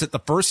stops it the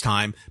first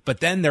time, but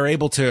then they're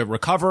able to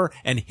recover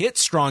and hit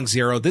Strong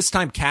Zero. This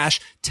time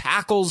Cash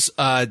tackles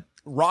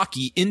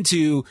Rocky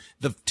into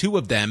the two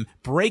of them,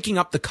 breaking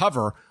up the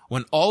cover,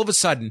 when all of a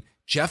sudden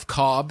Jeff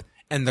Cobb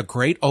and the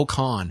Great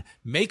O'Khan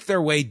make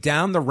their way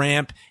down the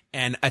ramp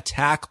and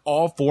attack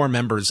all four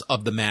members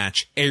of the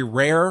match. A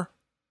rare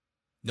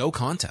no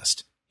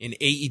contest in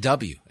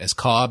AEW as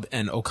Cobb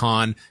and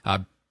O'Khan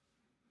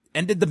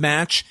ended the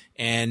match.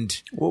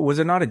 And was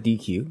it not a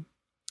DQ?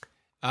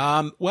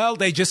 Well,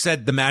 they just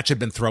said the match had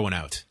been thrown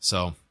out.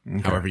 So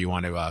however you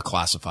want to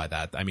classify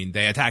that. I mean,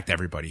 they attacked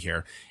everybody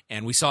here.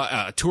 And we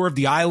saw a tour of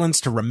the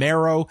islands to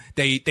Romero.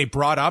 They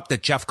brought up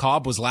that Jeff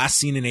Cobb was last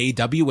seen in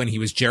AEW when he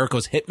was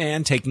Jericho's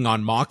hitman taking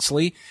on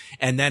Moxley.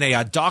 And then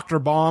a Dr.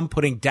 Bomb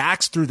putting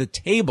Dax through the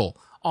table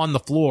on the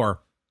floor.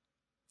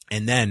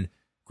 And then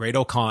Great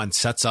O'Khan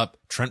sets up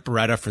Trent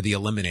Beretta for the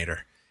Eliminator.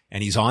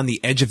 And he's on the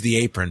edge of the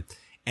apron.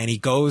 And he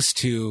goes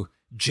to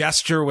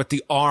gesture with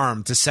the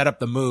arm to set up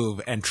the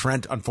move. And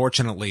Trent,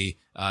 unfortunately,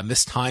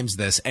 mistimes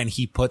this. And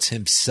he puts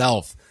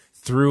himself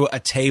through a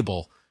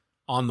table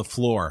on the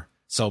floor.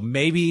 So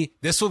maybe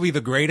this will be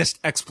the greatest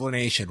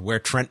explanation where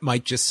Trent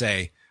might just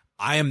say,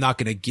 I am not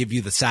going to give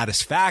you the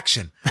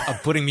satisfaction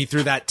of putting me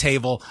through that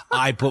table.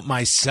 I put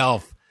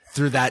myself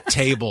through that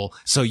table.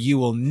 So you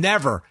will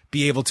never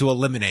be able to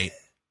eliminate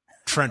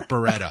Trent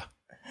Beretta.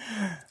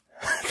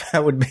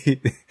 That would be,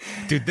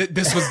 dude,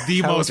 this was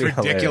the most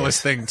ridiculous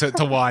thing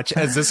to watch,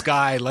 as this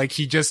guy, like,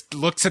 he just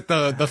looks at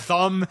the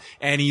thumb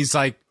and he's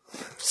like,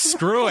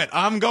 screw it,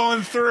 I'm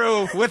going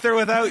through with or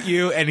without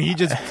you, and he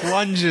just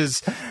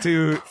plunges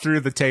through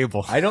the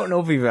table. I don't know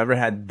if we've ever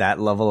had that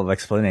level of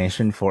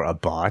explanation for a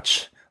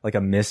botch, like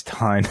a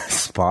mistimed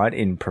spot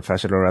in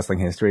professional wrestling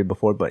history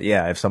before. But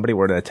yeah, if somebody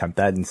were to attempt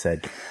that and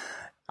said,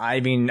 I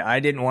mean,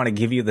 I didn't want to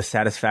give you the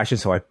satisfaction,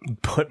 so I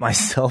put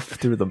myself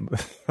through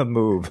the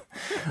move.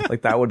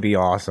 Like, that would be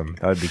awesome.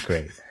 That would be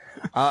great.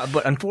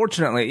 But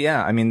unfortunately,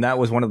 yeah, I mean, that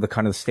was one of the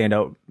kind of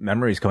standout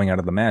memories coming out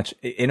of the match.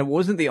 And it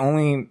wasn't the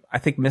only, I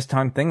think,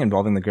 mistimed thing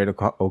involving the Great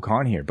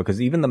O'Khan here, because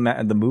even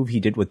the move he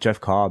did with Jeff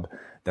Cobb,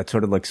 that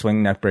sort of like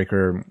swing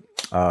neckbreaker,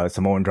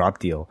 Samoan drop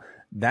deal,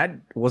 that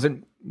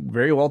wasn't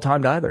very well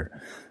timed either.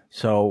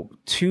 So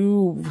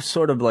two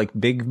sort of like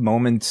big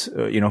moments,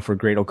 for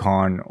Great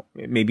O'Khan,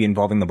 maybe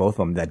involving the both of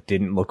them, that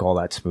didn't look all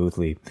that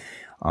smoothly.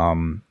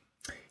 The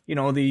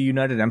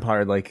United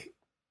Empire, like,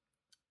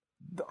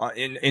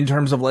 in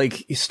terms of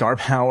like star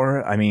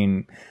power, I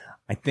mean,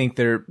 I think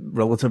they're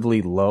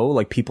relatively low.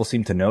 Like, people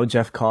seem to know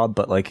Jeff Cobb,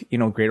 but like,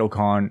 Great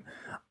O'Khan,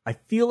 I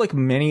feel like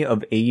many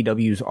of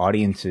AEW's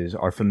audiences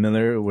are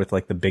familiar with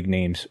like the big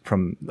names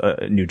from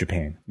New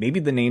Japan. Maybe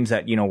the names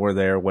that, were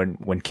there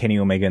when Kenny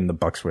Omega and the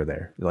Bucks were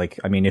there. Like,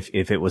 I mean, if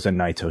it was a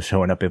Naito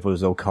showing up, if it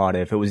was Okada,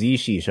 if it was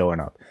Ishii showing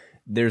up,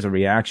 there's a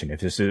reaction. If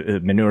this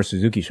is Minoru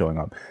Suzuki showing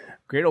up,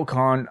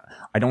 Great-O-Khan,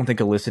 I don't think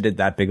elicited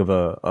that big of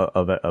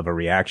a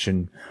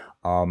reaction.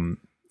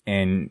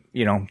 And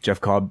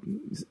Jeff Cobb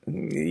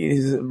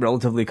is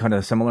relatively kind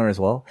of similar as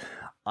well.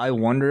 I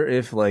wonder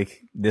if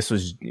like this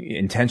was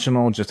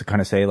intentional, just to kind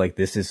of say like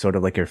this is sort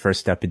of like your first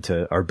step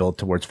into our build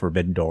towards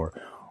Forbidden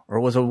Door, or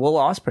was a Will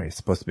Ospreay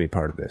supposed to be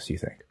part of this? You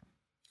think?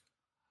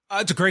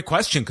 It's a great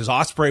question because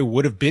Ospreay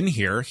would have been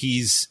here.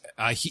 He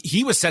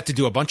was set to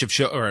do a bunch of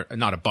show, or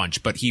not a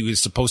bunch, but he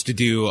was supposed to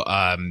do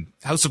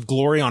House of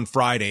Glory on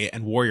Friday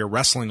and Warrior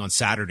Wrestling on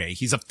Saturday.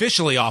 He's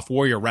officially off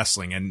Warrior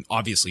Wrestling, and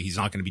obviously he's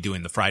not going to be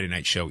doing the Friday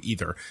night show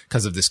either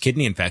because of this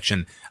kidney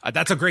infection.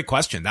 That's a great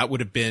question. That would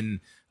have been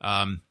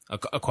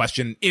a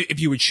question if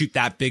you would shoot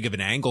that big of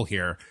an angle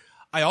here.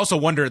 I also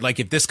wondered like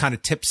if this kind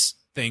of tips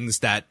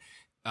things that.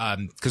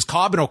 Cause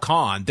Cobb and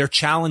O'Khan, they're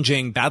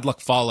challenging Bad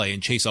Luck Fale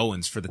and Chase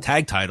Owens for the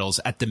tag titles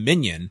at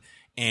Dominion.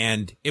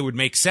 And it would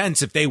make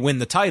sense if they win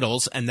the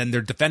titles and then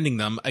they're defending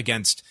them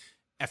against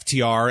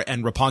FTR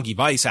and Roppongi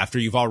Vice after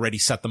you've already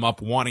set them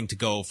up wanting to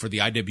go for the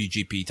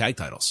IWGP tag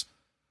titles.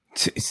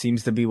 It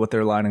seems to be what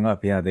they're lining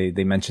up. Yeah.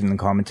 They mentioned in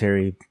the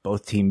commentary,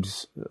 both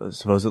teams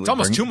supposedly. It's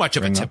almost too much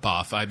of a tip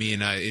off. I mean,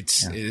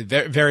 it's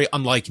very, very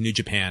unlike New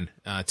Japan,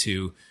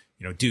 to,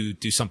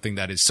 do something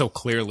that is so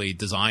clearly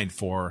designed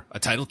for a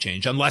title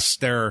change, unless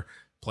they're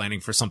planning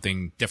for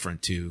something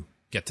different to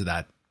get to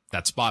that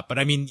spot. But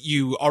I mean,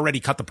 you already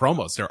cut the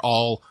promos. They're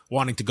all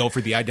wanting to go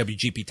for the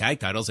IWGP tag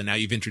titles, and now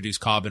you've introduced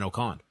Cobb and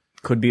O'Khan.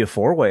 Could be a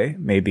 4-way,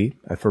 maybe,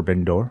 at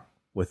Forbidden Door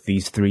with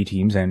these 3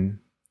 teams and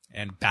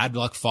Bad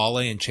Luck Fale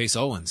and Chase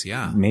Owens.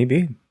 Yeah.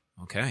 Maybe.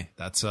 Okay.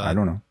 That's I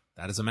don't know.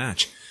 That is a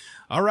match.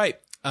 All right.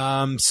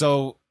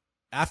 So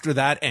after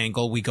that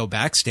angle, we go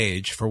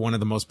backstage for one of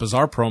the most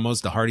bizarre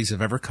promos the Hardys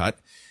have ever cut.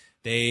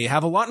 They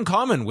have a lot in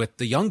common with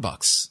the Young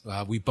Bucks.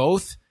 We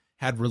both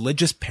had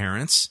religious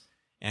parents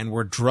and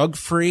were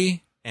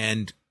drug-free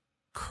and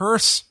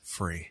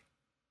curse-free.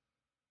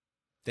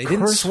 They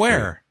didn't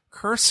swear.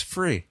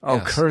 Curse-free. Oh,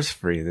 yes.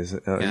 Curse-free.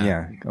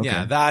 Yeah. Okay.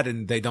 Yeah, that,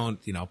 and they don't,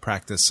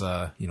 practice,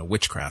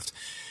 witchcraft.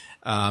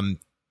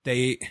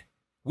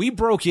 We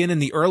broke in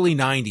the early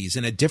 90s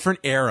in a different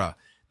era.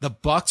 The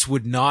Bucks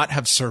would not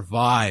have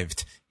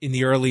survived in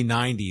the early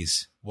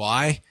 90s.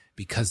 Why?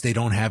 Because they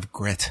don't have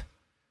grit.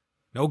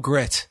 No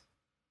grit.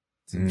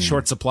 It's in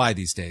short supply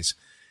these days.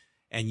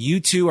 And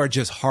you two are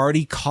just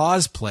Hardy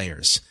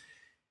cosplayers.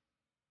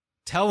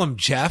 Tell them,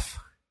 Jeff.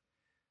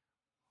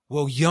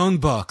 Well, Young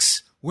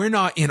Bucks, we're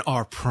not in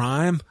our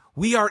prime.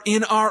 We are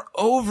in our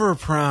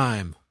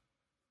overprime.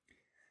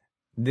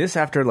 This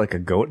after like a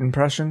goat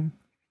impression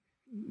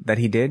that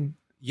he did?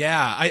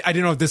 Yeah, I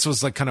didn't know if this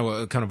was like kind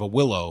of a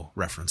Willow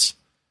reference.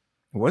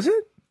 Was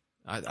it?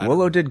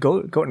 Willow did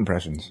goat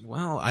impressions.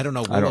 Well, I don't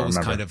know. Willow was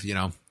kind of,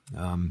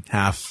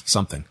 half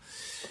something.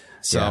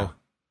 So,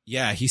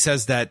 yeah, he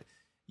says that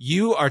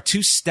you are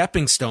 2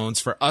 stepping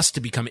stones for us to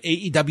become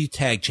AEW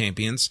tag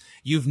champions.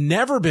 You've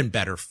never been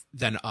better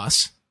than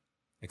us,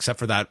 except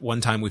for that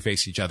one time we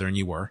faced each other and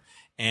you were.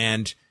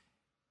 And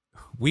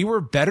we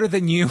were better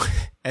than you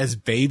as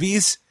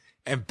babies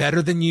and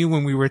better than you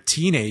when we were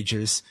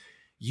teenagers.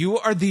 You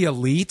are the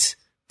elite,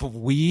 but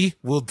we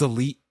will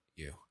delete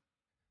you.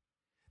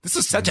 This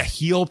is such a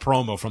heel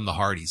promo from the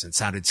Hardys.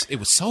 It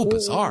was so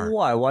bizarre.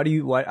 Why?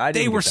 Why?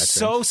 They were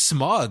so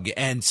smug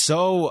and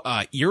so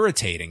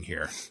irritating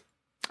here.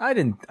 I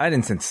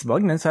didn't sense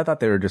smugness. I thought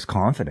they were just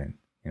confident,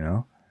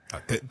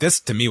 This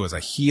to me was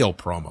a heel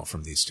promo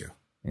from these two.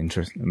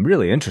 Interesting.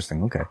 Really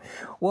interesting. Okay.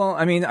 Well,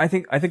 I mean, I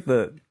think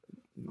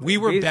we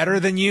were better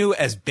than you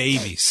as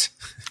babies.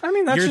 I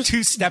mean, you're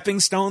 2 stepping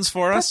stones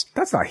for us.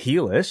 That's not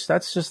heelish.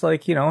 That's just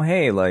like,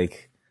 hey,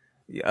 like,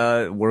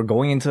 we're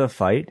going into a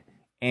fight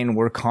and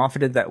we're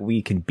confident that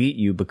we can beat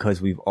you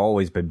because we've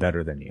always been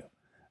better than you.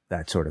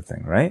 That sort of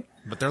thing, right?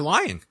 But they're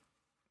lying.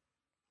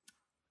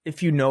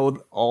 If you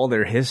know all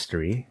their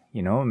history,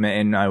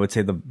 and I would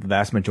say the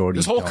vast majority.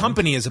 This whole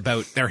company is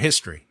about their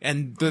history,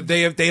 and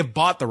they have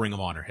bought the Ring of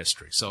Honor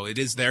history, so it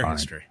is their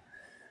history.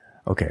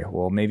 Okay,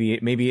 well,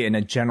 maybe in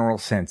a general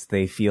sense,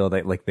 they feel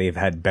that like they've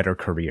had better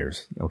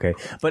careers. Okay.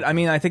 But I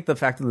mean, I think the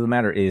fact of the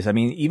matter is, I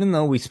mean, even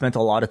though we spent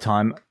a lot of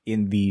time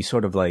in the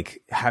sort of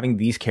like having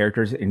these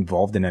characters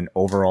involved in an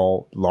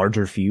overall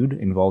larger feud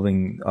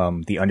involving,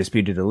 the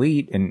Undisputed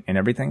Elite and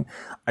everything,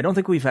 I don't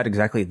think we've had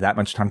exactly that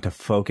much time to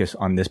focus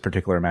on this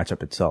particular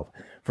matchup itself.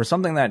 For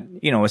something that,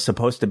 is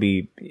supposed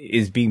to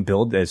is being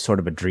billed as sort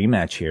of a dream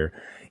match here.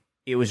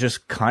 It was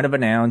just kind of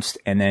announced,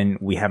 and then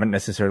we haven't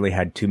necessarily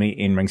had too many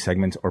in-ring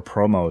segments or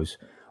promos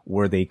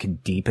where they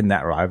could deepen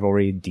that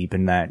rivalry,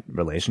 deepen that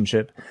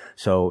relationship.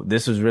 So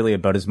this was really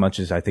about as much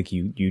as I think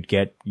you're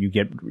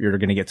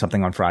going to get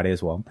something on Friday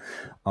as well.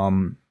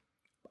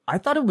 I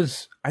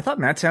thought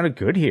Matt sounded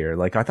good here.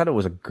 Like, I thought it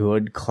was a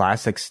good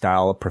classic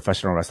style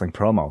professional wrestling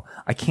promo.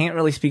 I can't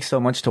really speak so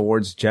much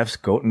towards Jeff's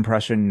goat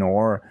impression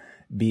nor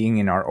being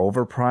in our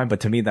overprime,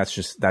 but to me, that's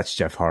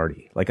Jeff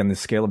Hardy. Like, on the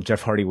scale of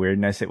Jeff Hardy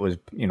weirdness, it was,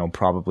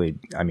 probably,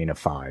 a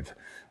 5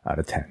 out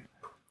of 10.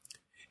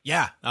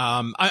 Yeah.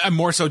 I'm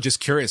more so just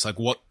curious, like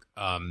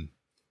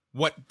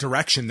what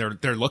direction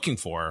they're looking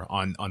for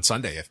on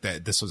Sunday. If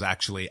this was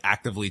actually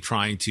actively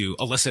trying to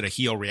elicit a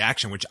heel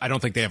reaction, which I don't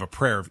think they have a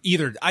prayer of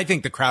either. I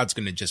think the crowd's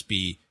going to just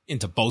be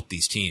into both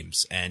these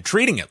teams and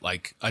treating it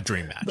like a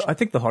dream match. I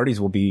think the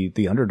Hardys will be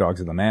the underdogs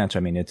of the match. I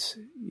mean, it's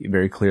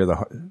very clear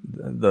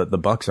the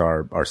Bucks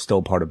are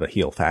still part of the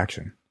heel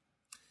faction.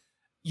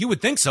 You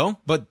would think so,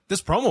 but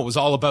this promo was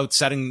all about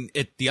setting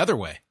it the other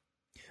way.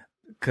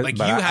 Like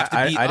you have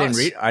to beat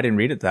us. I didn't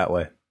read it that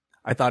way.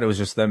 I thought it was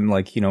just them,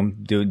 like,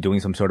 doing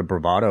some sort of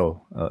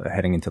bravado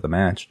heading into the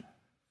match.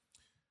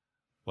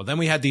 Well, then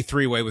we had the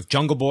three-way with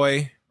Jungle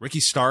Boy, Ricky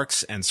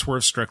Starks, and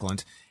Swerve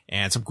Strickland.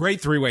 And some great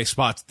three-way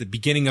spots at the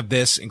beginning of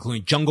this,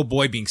 including Jungle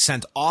Boy being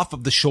sent off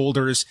of the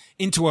shoulders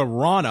into a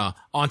Rana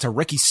onto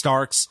Ricky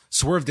Starks.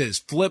 Swerve did his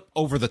flip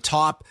over the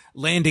top,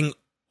 landing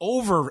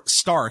over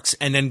Starks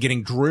and then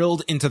getting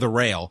drilled into the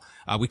rail.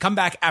 We come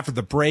back after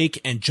the break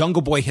and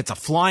Jungle Boy hits a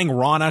flying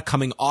Rana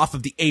coming off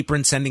of the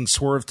apron, sending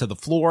Swerve to the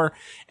floor.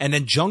 And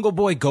then Jungle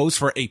Boy goes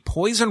for a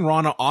poison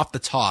Rana off the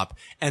top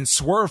and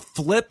Swerve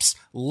flips,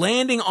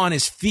 landing on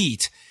his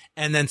feet.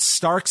 And then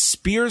Starks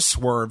spears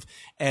Swerve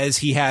as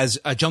he has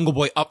a Jungle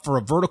Boy up for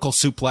a vertical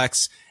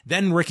suplex.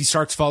 Then Ricky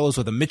Starks follows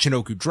with a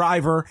Michinoku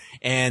driver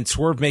and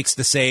Swerve makes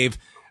the save.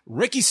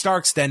 Ricky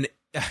Starks then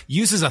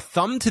uses a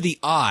thumb to the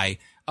eye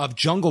of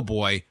Jungle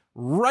Boy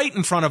right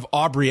in front of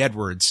Aubrey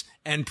Edwards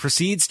and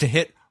proceeds to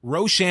hit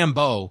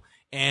Rochambeau,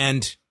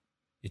 and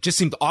it just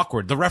seemed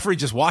awkward. The referee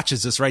just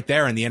watches this right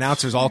there, and the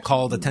announcers all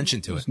called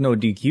attention to it. There's no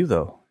DQ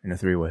though in a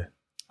three-way.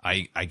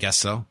 I guess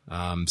so.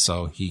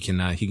 So he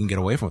can get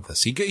away from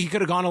this. He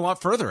could have gone a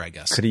lot further, I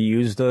guess. Could he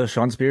used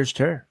Sean Spears'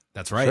 chair?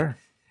 That's right. Sure.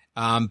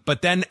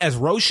 But then as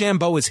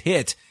Rochambeau is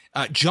hit,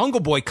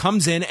 Jungle Boy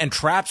comes in and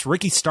traps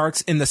Ricky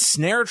Starks in the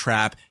snare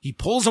trap. He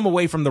pulls him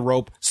away from the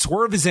rope.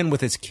 Swerve is in with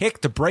his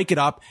kick to break it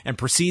up and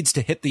proceeds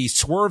to hit the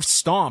Swerve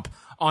Stomp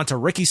onto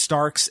Ricky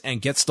Starks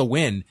and gets the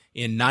win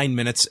in 9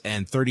 minutes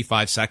and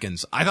 35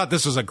 seconds. I thought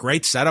this was a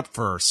great setup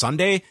for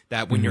Sunday,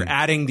 that when you're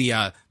adding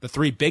the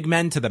three big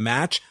men to the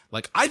match,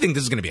 like, I think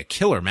this is going to be a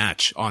killer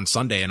match on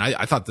Sunday. And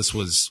I thought this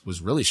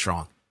was really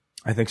strong.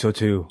 I think so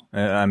too.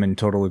 I'm in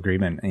total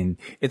agreement. And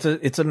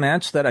it's a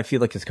match that I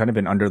feel like has kind of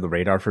been under the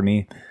radar for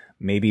me.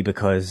 Maybe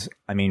because,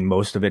 I mean,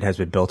 most of it has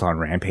been built on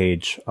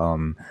Rampage.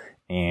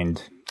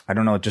 And I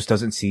don't know, it just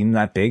doesn't seem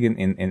that big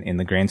in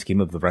the grand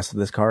scheme of the rest of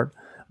this card.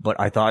 But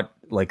I thought,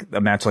 like,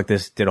 a match like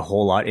this did a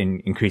whole lot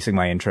in increasing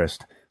my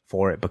interest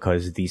for it,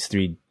 because these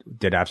three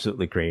did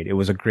absolutely great. It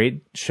was a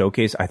great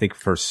showcase, I think,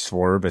 for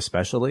Swerve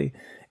especially.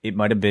 It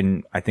might have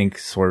been, I think,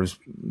 Swerve's,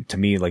 to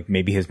me, like,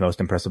 maybe his most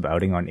impressive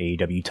outing on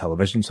AEW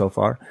television so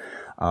far.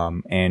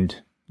 And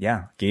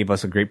yeah, gave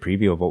us a great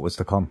preview of what was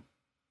to come.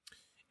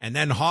 And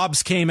then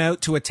Hobbs came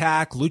out to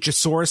attack,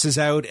 Luchasaurus is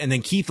out, and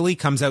then Keith Lee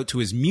comes out to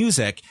his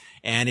music,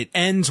 and it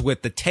ends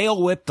with the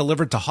tail whip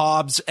delivered to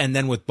Hobbs, and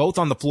then with both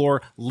on the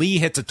floor, Lee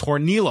hits a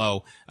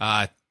tornillo,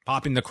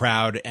 popping the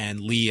crowd,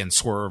 and Lee and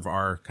Swerve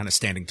are kind of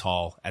standing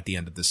tall at the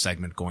end of this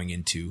segment going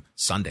into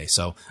Sunday.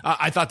 So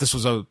I thought this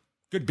was a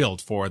good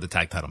build for the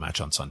tag title match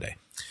on Sunday.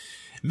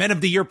 Men of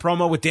the Year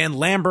promo with Dan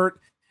Lambert.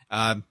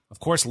 Of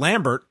course,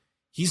 Lambert,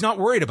 he's not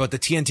worried about the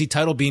TNT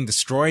title being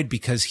destroyed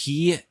because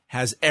he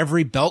has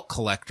every belt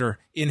collector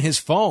in his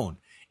phone,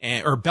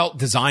 or belt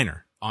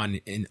designer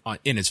in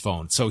his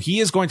phone. So he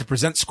is going to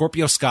present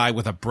Scorpio Sky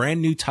with a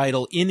brand new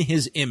title in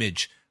his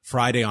image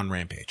Friday on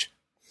Rampage.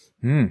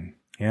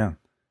 Yeah.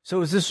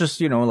 So is this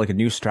just, like a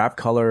new strap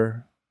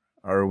color?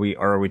 Or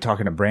are we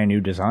talking a brand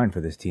new design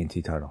for this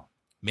TNT title?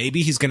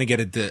 Maybe he's going to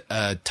get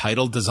a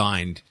title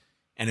designed,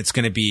 and it's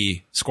going to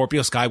be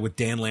Scorpio Sky with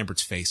Dan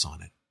Lambert's face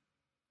on it.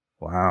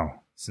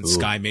 Wow. Since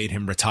Sky made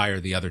him retire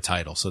the other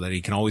title so that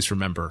he can always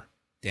remember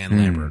Dan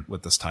Lambert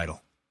with this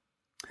title.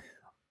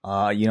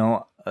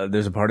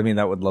 There's a part of me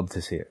that would love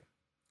to see it.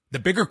 The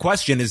bigger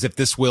question is if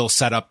this will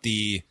set up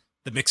the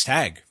mixed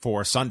tag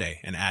for Sunday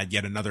and add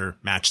yet another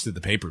match to the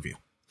pay-per-view.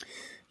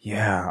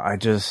 Yeah,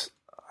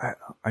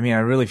 I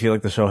really feel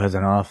like the show has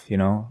enough,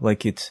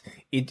 like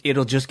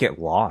it'll just get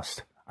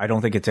lost. I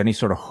don't think it's any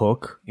sort of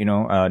hook,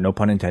 no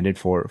pun intended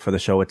for the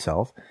show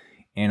itself.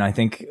 And I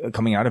think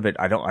coming out of it,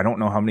 I don't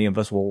know how many of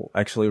us will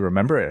actually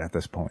remember it at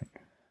this point.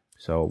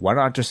 So why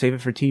not just save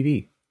it for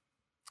TV?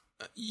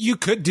 You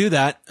could do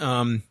that.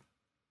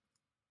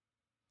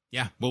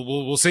 Yeah,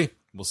 we'll see.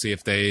 We'll see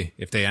if they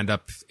end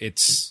up.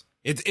 It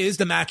is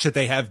the match that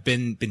they have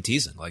been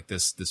teasing, like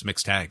this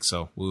mixed tag.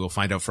 So we will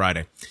find out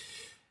Friday.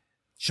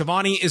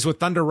 Shivani is with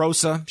Thunder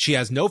Rosa. She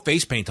has no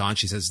face paint on.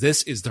 She says,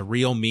 "This is the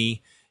real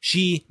me."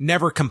 She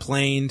never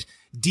complained.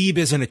 Deeb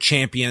isn't a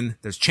champion.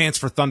 There's chance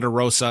for Thunder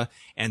Rosa,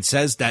 and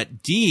says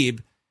that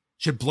Deeb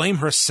should blame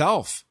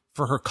herself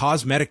for her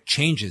cosmetic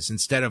changes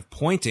instead of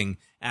pointing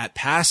at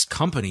past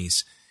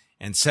companies,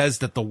 and says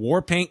that the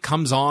war paint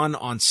comes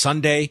on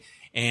Sunday,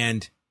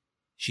 and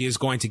she is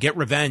going to get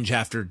revenge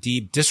after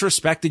Deeb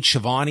disrespected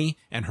Shivani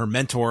and her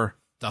mentor,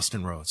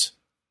 Dustin Rhodes.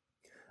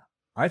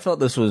 I felt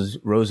this was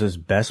Rosa's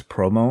best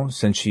promo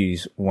since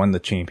she's won the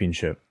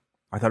championship.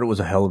 I thought it was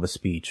a hell of a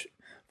speech.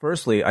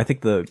 Firstly, I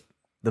think the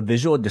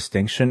visual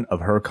distinction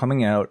of her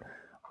coming out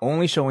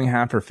only showing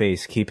half her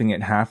face, keeping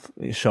it half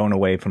shown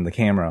away from the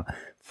camera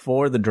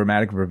for the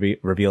dramatic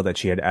reveal that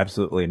she had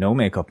absolutely no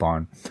makeup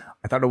on.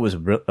 I thought it was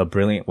a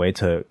brilliant way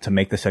to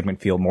make the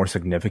segment feel more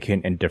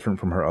significant and different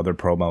from her other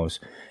promos.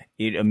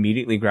 It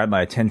immediately grabbed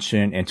my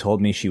attention and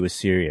told me she was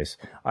serious.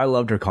 I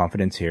loved her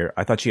confidence here.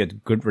 I thought she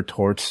had good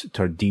retorts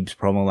to Deeb's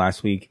promo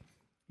last week,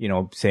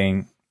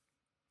 saying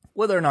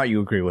whether or not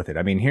you agree with it.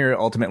 I mean, here,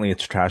 ultimately,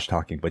 it's trash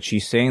talking, but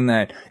she's saying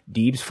that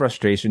Deeb's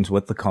frustrations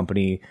with the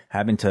company,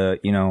 having to,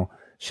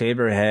 shave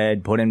her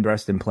head, put in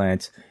breast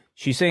implants,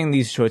 she's saying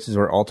these choices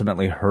were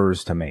ultimately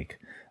hers to make.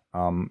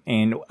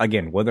 And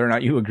again, whether or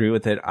not you agree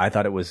with it, I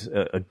thought it was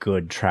a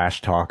good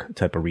trash talk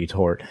type of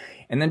retort.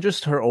 And then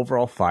just her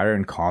overall fire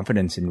and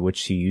confidence in which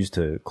she used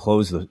to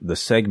close the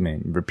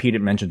segment,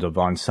 repeated mentions of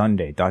on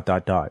Sunday, ...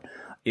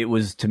 It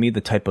was, to me,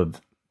 the type of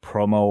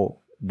promo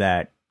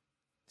that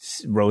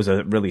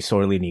Rosa really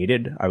sorely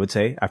needed, I would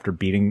say, after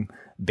beating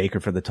Baker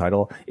for the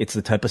title. It's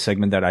the type of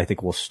segment that I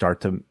think will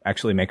start to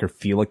actually make her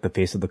feel like the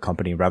face of the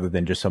company rather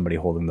than just somebody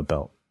holding the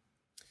belt.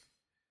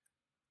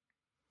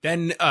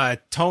 Then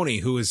Tony,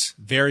 who is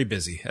very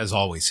busy, as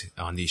always,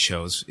 on these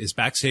shows, is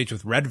backstage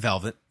with Red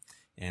Velvet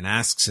and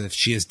asks if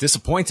she is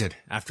disappointed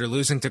after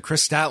losing to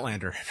Chris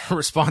Statlander. Her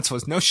response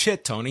was, "No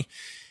shit, Tony."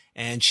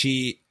 And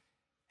she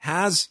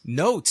has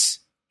notes,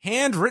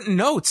 handwritten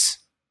notes,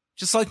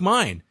 just like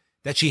mine,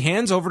 that she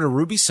hands over to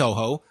Ruby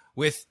Soho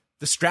with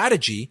the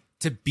strategy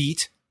to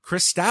beat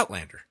Chris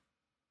Statlander.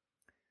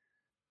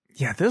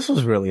 Yeah, this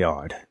was really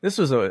odd. This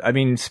was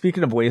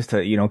speaking of ways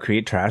to,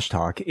 create trash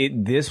talk,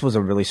 this was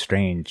a really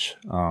strange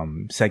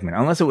segment,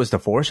 unless it was to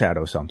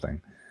foreshadow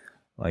something.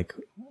 Like,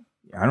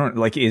 I don't,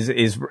 like,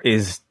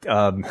 is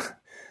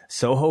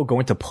Soho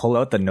going to pull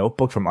out the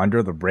notebook from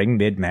under the ring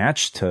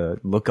mid-match to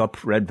look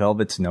up Red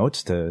Velvet's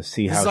notes to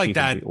see how she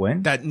can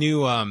win? That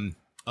new,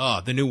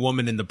 the new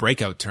woman in the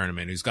breakout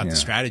tournament who's got the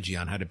strategy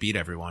on how to beat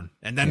everyone.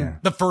 And then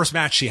the first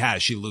match she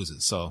has, she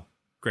loses. So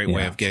great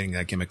way of getting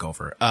that gimmick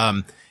over.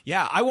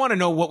 I want to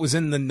know what was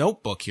in the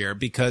notebook here,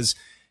 because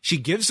she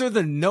gives her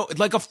the note,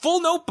 like a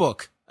full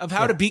notebook of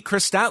how to beat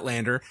Chris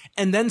Statlander,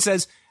 and then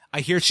says,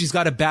 "I hear she's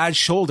got a bad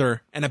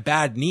shoulder and a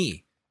bad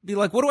knee." Be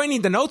like, what do I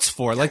need the notes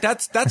for? Like,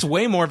 that's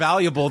way more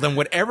valuable than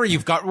whatever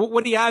you've got.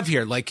 What do you have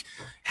here? Like,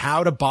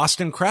 how to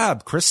Boston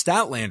Crab Chris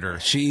Statlander.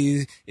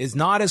 She is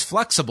not as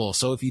flexible.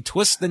 So if you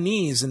twist the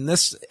knees in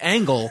this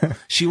angle,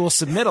 she will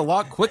submit a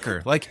lot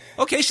quicker. Like,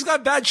 okay, she's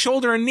got bad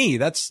shoulder and knee.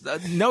 That's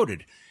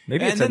noted.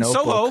 Maybe it's a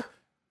notebook. Soho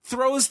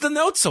throws the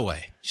notes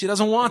away. She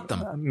doesn't want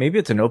them. Maybe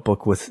it's a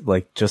notebook with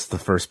like just the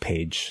first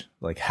page,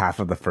 like half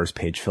of the first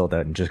page filled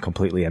out and just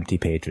completely empty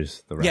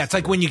pages. The rest it's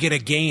like when you get a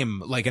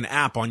game, like an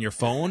app on your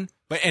phone,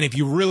 and if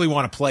you really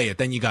want to play it,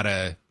 then you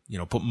gotta,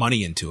 put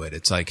money into it.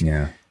 It's like,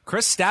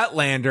 Chris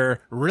Statlander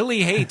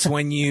really hates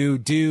when you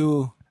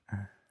do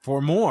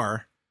for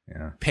more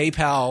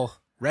PayPal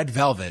Red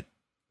Velvet.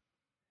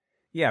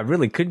 Yeah,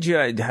 really. Could you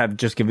have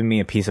just given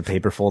me a piece of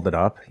paper folded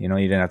up? You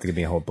didn't have to give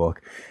me a whole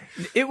book.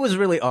 It was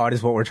really odd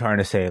is what we're trying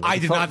to say. Like, I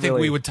did not think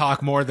we would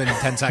talk more than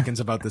 10 seconds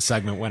about this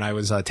segment when I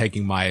was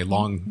taking my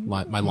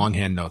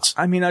longhand notes.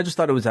 I mean, I just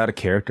thought it was out of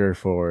character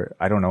for,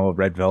 I don't know,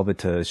 Red Velvet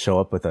to show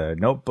up with a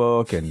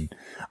notebook. And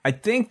I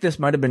think this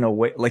might have been a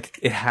way, like,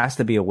 it has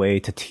to be a way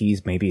to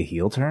tease maybe a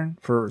heel turn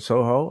for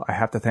Soho. I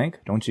have to think,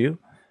 don't you?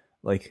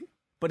 Like,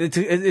 but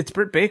it's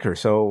Britt Baker.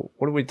 So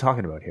what are we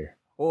talking about here?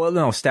 Well,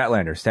 no,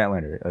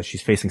 Statlander.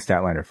 She's facing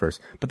Statlander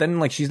first, but then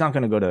like she's not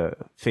going to go to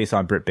face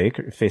Britt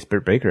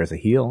Baker as a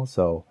heel.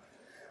 So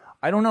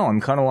I don't know.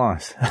 I'm kind of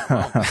lost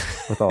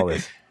with all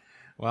this.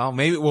 Well,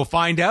 maybe we'll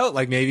find out.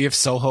 Like maybe if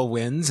Soho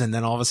wins, and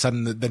then all of a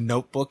sudden the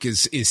notebook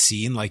is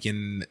seen like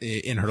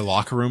in her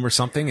locker room or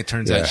something. It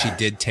turns out she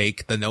did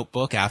take the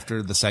notebook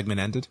after the segment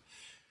ended.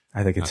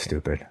 I think it's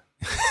stupid.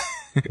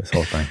 This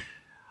whole thing.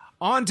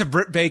 On to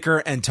Britt Baker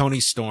and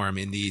Toni Storm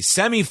in the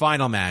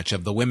semifinal match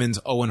of the Women's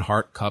Owen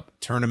Hart Cup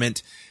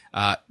tournament.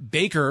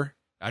 Baker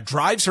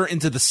drives her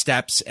into the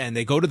steps and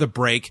they go to the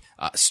break.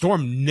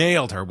 Storm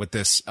nailed her with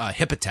this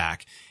hip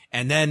attack.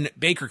 And then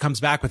Baker comes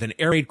back with an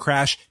air raid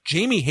crash.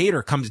 Jamie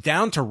Hayter comes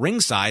down to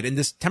ringside and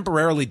this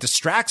temporarily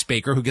distracts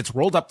Baker, who gets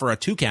rolled up for a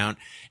 2 count.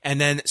 And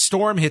then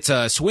Storm hits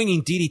a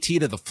swinging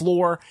DDT to the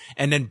floor.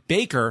 And then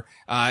Baker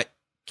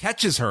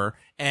catches her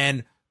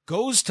and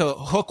goes to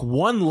hook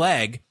one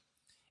leg.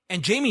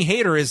 And Jamie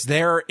Hayter is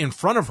there in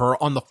front of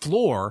her on the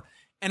floor,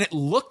 and it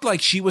looked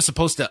like she was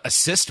supposed to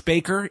assist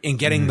Baker in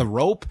getting the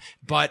rope,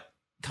 but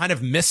kind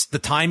of missed the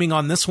timing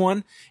on this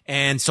one.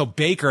 And so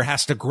Baker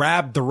has to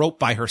grab the rope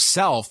by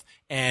herself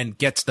and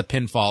gets the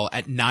pinfall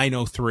at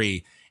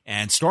 9:03.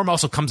 And Storm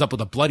also comes up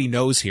with a bloody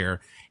nose here.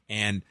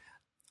 And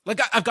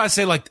like, I've got to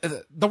say, like,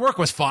 the work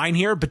was fine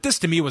here, but this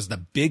to me was the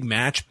big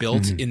match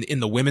built in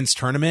the women's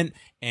tournament.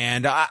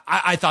 And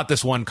I thought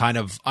this one kind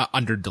of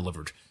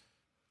under-delivered.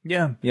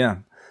 Yeah.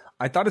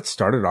 I thought it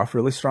started off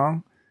really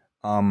strong.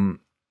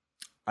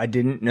 I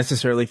didn't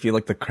necessarily feel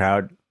like the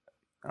crowd,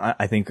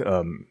 I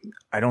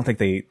don't think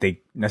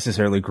they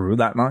necessarily grew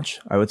that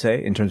much, I would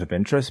say, in terms of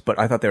interest, but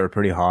I thought they were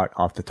pretty hot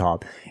off the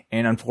top.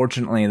 And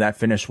unfortunately, that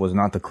finish was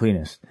not the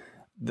cleanest.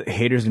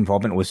 Hayter's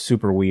involvement was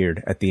super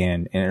weird at the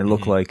end, and it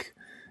looked like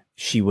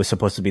she was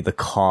supposed to be the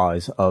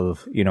cause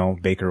of,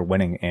 Baker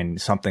winning,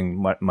 and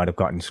something might have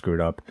gotten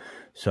screwed up.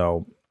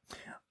 So,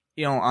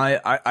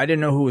 I didn't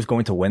know who was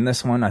going to win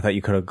this one. I thought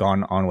you could have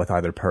gone on with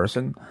either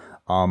person.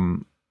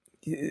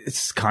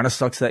 It's kind of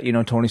sucks that,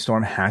 Toni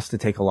Storm has to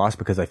take a loss,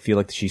 because I feel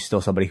like she's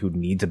still somebody who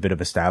needs a bit of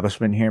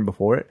establishment here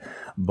before it.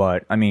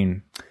 But I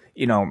mean,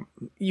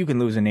 you can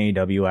lose in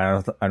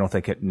AEW. I don't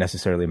think it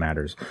necessarily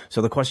matters.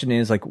 So the question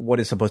is, like, what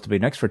is supposed to be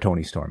next for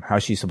Toni Storm?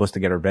 How's she supposed to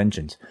get her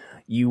vengeance?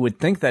 You would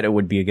think that it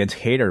would be against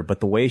Hayter, but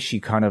the way she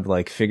kind of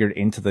like figured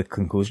into the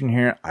conclusion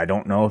here, I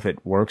don't know if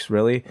it works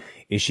really.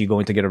 Is she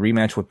going to get a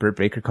rematch with Britt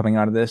Baker coming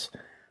out of this?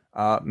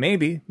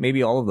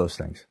 Maybe all of those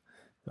things.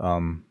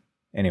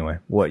 Anyway,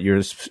 what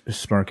you're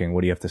smirking?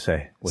 What do you have to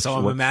say?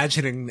 I'm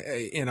imagining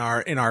in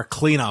our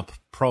cleanup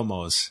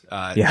promos,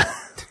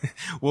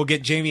 we'll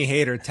get Jamie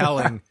Hayter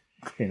telling,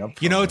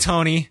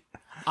 Tony,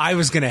 I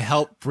was going to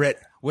help Britt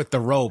with the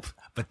rope,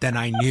 but then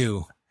I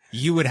knew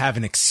you would have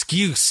an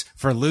excuse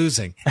for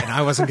losing, and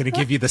I wasn't going to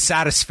give you the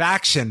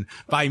satisfaction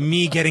by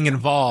me getting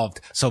involved.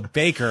 So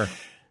Baker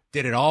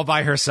did it all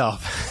by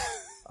herself.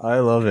 I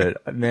love it,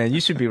 man.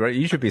 You should be right.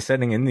 You should be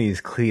sending in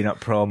these cleanup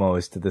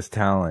promos to this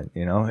talent.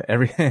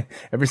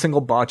 Every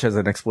single botch has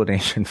an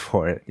explanation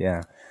for it.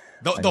 Yeah.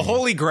 The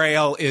holy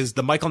grail is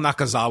the Michael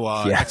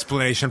Nakazawa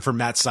explanation for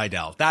Matt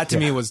Sydal. That to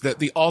me was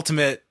the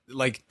ultimate,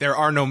 like, there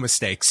are no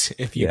mistakes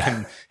if you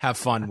can have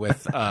fun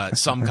with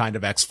some kind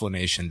of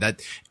explanation.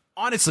 That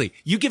honestly,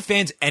 you give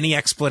fans any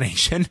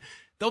explanation,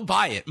 they'll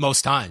buy it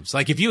most times.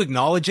 Like, if you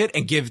acknowledge it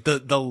and give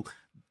the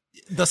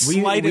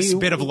slightest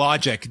bit of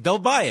logic, they'll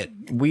buy it.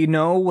 We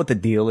know what the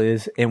deal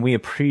is, and we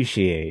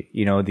appreciate,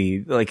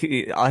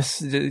 they're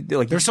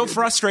so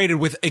frustrated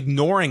with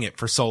ignoring it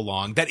for so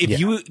long that if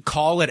you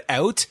call it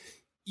out,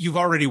 you've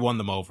already won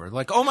them over.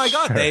 Like, oh my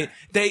God,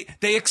 they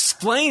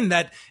explain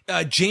that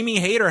Jamie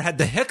Hayter had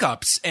the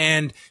hiccups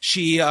and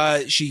she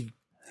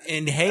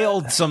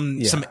inhaled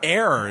some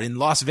air in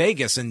Las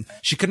Vegas and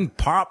she couldn't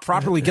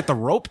properly get the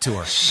rope to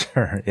her.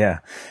 Sure, yeah.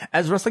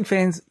 As wrestling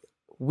fans,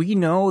 we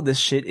know this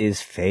shit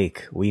is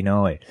fake. We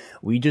know it.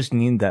 We just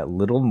need that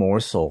little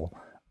morsel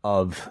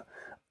of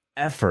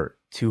effort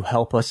to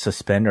help us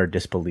suspend our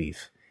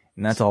disbelief.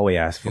 And that's all we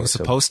ask for. It was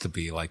supposed to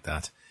be like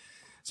that.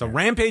 So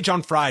Rampage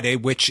on Friday,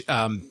 which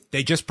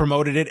they just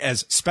promoted it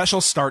as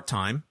special start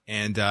time.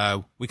 And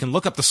we can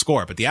look up the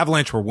score, but the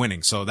Avalanche were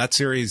winning. So that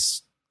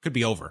series could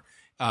be over.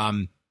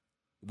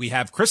 We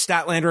have Chris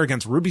Statlander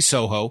against Ruby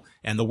Soho,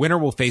 and the winner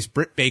will face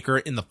Britt Baker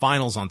in the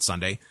finals on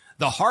Sunday.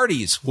 The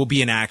Hardys will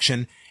be in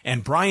action,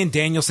 and Bryan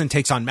Danielson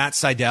takes on Matt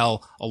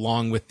Sydal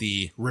along with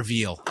the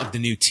reveal of the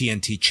new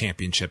TNT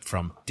championship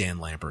from Dan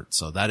Lambert.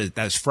 So that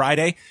is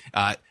Friday.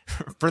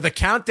 For the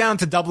countdown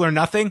to Double or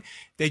Nothing,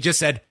 they just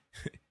said,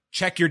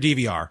 check your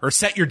DVR or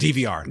set your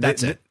DVR.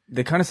 That's it.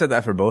 They kind of said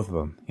that for both of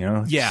them,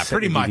 Yeah,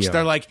 pretty much. DVR.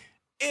 They're like,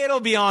 it'll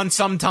be on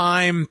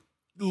sometime.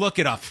 Look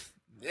it up.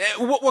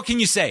 What can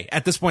you say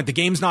at this point? The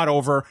game's not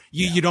over.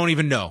 You don't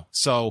even know.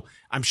 So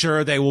I'm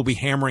sure they will be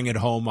hammering it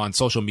home on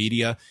social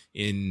media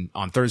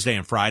on Thursday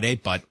and Friday.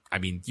 But I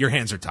mean, your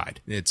hands are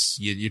tied.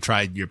 You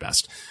tried your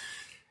best.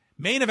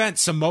 Main event,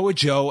 Samoa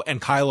Joe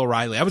and Kyle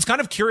O'Reilly. I was kind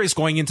of curious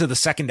going into the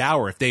second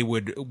hour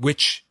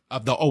which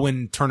of the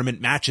Owen tournament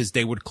matches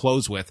they would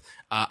close with.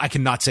 I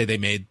cannot say they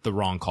made the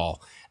wrong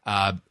call.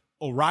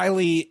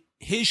 O'Reilly,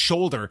 his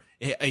shoulder,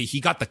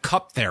 he got the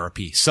cup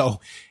therapy. So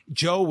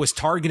Joe was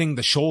targeting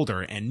the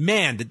shoulder, and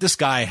man, did this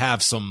guy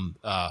have some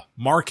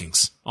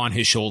markings on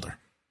his shoulder.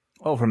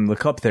 Oh, from the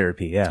cup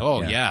therapy. Yeah.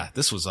 Oh yeah.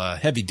 This was a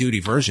heavy duty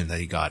version that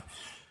he got.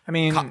 I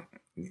mean,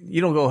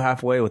 you don't go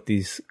halfway with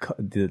this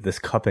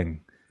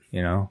cupping,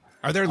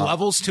 Are there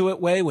levels to it,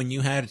 Way, when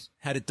you had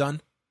it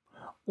done?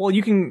 Well,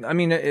 you can,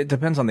 it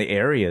depends on the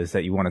areas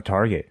that you want to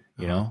target,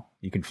 you know?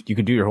 You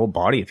could do your whole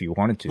body if you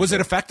wanted to. Was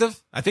it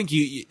effective? I think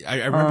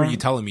I remember you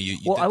telling me you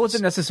well, did I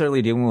wasn't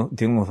necessarily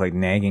dealing with like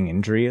nagging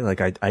injury.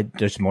 Like I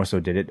just more so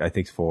did it, I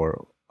think,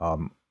 for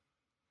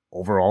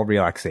overall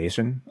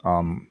relaxation.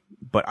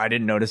 But I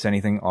didn't notice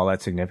anything all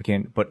that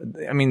significant. But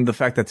I mean, the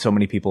fact that so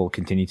many people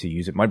continue to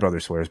use it, my brother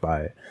swears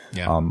by it.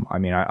 Yeah.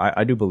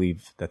 I do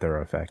believe that there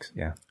are effects.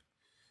 Yeah.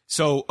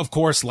 So, of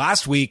course,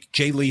 last week,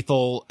 Jay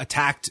Lethal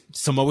attacked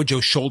Samoa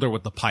Joe's shoulder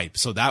with the pipe.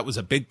 So that was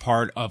a big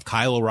part of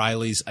Kyle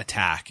O'Reilly's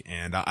attack.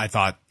 And I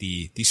thought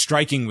the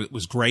striking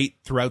was great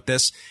throughout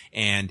this.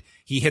 And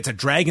he hits a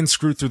dragon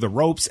screw through the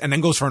ropes and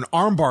then goes for an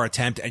armbar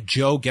attempt, and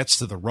Joe gets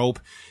to the rope.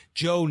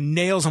 Joe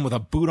nails him with a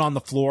boot on the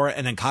floor,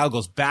 and then Kyle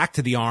goes back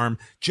to the arm.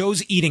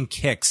 Joe's eating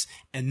kicks.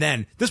 And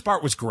then this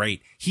part was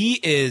great. He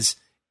is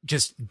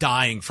just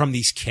dying from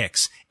these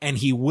kicks, and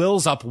he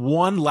wills up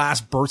one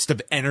last burst of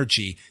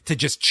energy to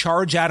just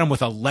charge at him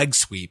with a leg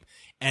sweep,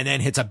 and then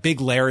hits a big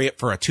lariat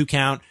for a 2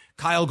 count.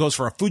 Kyle goes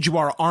for a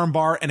Fujiwara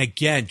armbar, and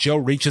again, Joe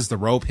reaches the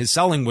rope. His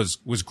selling was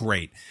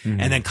great.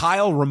 Mm-hmm. And then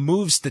Kyle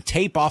removes the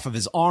tape off of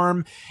his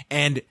arm,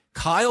 and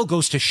Kyle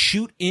goes to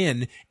shoot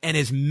in and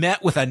is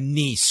met with a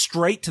knee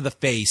straight to the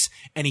face,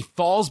 and he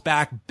falls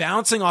back,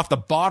 bouncing off the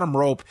bottom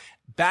rope,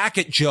 back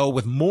at Joe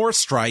with more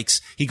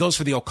strikes. He goes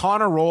for the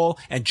O'Connor roll,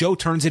 and Joe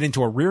turns it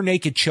into a rear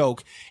naked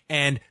choke,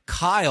 and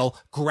Kyle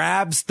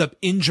grabs the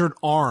injured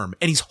arm,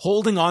 and he's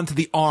holding on to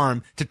the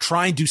arm to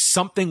try and do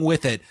something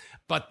with it,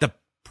 but the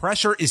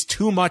pressure is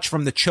too much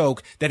from the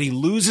choke that he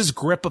loses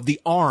grip of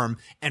the arm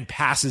and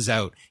passes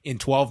out in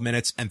 12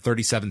 minutes and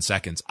 37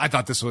 seconds. I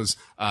thought this was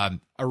a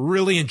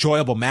really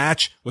enjoyable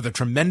match with a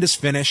tremendous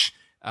finish.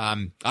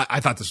 I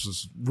thought this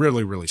was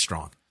really, really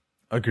strong.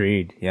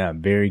 Agreed. Yeah,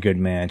 very good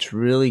match.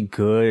 Really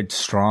good,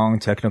 strong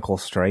technical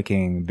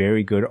striking,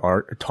 very good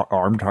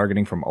arm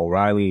targeting from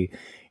O'Reilly,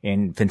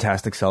 and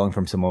fantastic selling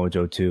from Samoa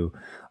Joe too.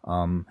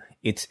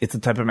 It's the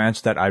type of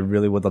match that I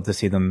really would love to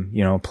see them,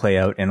 play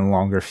out in a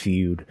longer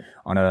feud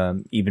on a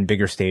even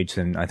bigger stage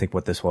than I think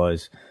what this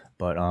was.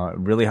 But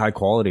really high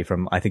quality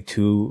from, I think,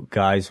 two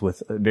guys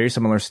with very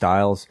similar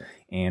styles,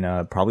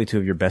 and probably two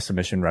of your best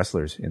submission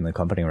wrestlers in the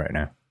company right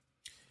now.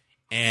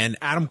 And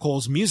Adam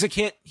Cole's music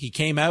hit. He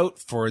came out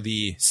for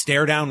the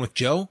stare down with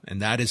Joe,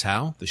 and that is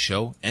how the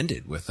show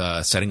ended, with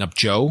setting up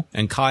Joe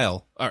and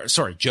Cole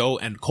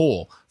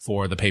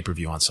for the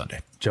pay-per-view on Sunday.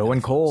 Joe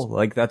and Cole,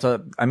 like that's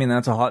a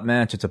hot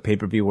match. It's a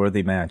pay-per-view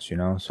worthy match,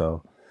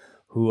 So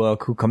who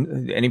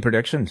comes? Any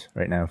predictions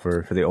right now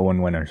for the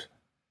Owen winners?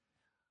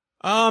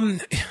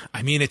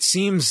 It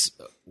seems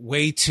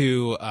way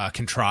too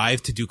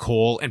contrived to do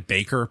Cole and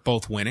Baker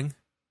both winning.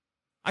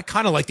 I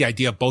kind of like the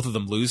idea of both of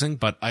them losing,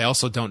 but I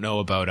also don't know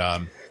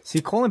about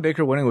See, Cole and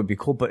Baker winning would be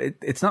cool, but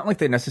it's not like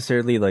they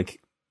necessarily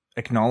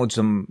acknowledge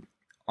them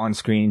on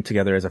screen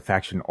together as a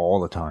faction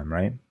all the time,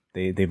 right?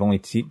 They've only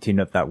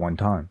teamed up that one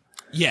time.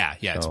 Yeah,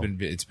 so.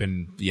 It's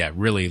been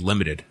really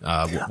limited.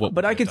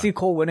 But I could see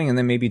Cole winning and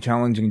then maybe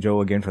challenging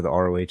Joe again for the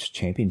ROH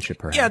championship,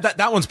 perhaps. Yeah,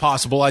 that one's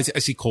possible. I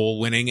see Cole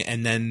winning,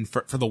 and then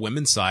for the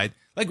women's side,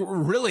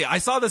 really, I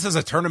saw this as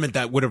a tournament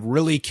that would have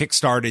really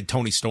kickstarted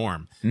Toni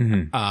Storm.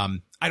 Mm-hmm.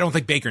 I don't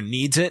think Baker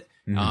needs it.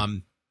 Mm-hmm.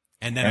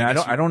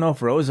 I don't know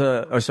if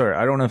Rosa, I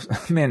don't know if,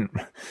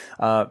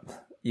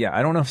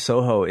 I don't know if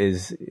Soho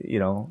is,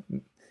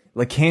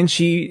 can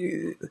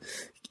she,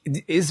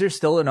 is there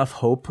still enough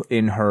hope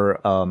in her,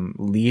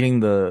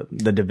 leading the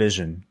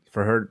division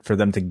for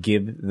them to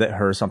give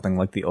her something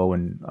like the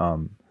Owen,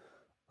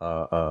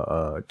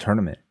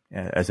 tournament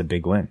as a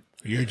big win?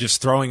 You're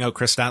just throwing out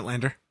Chris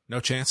Statlander?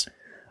 No chance?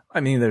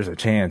 There's a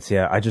chance.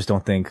 Yeah. I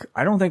don't think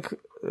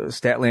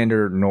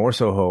Statlander nor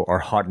Soho are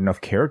hot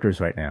enough characters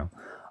right now.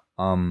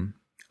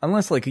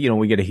 Unless we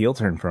get a heel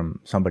turn from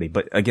somebody,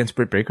 but against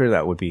Britt Baker,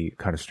 that would be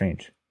kind of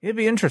strange. It'd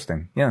be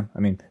interesting. Yeah.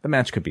 The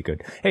match could be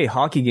good. Hey,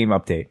 hockey game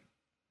update.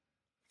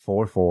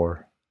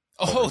 4-4.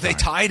 Oh, they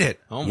tied it.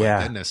 Oh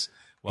my goodness.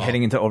 Well,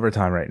 heading into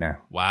overtime right now.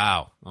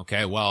 Wow.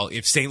 Okay. Well,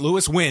 if St.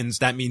 Louis wins,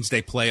 that means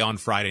they play on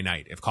Friday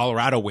night. If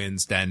Colorado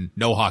wins, then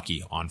no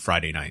hockey on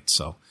Friday night.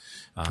 So,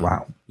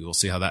 wow. We will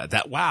see how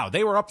wow.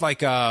 They were up 4,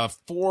 it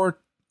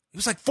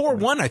was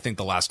 4-1, I think,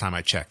 the last time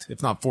I checked,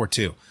 if not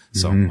 4-2.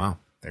 So, wow.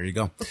 There you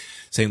go.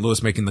 St.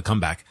 Louis making the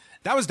comeback.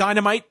 That was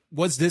Dynamite.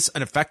 Was this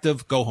an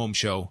effective go-home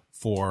show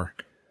for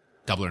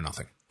Double or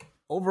Nothing?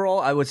 Overall,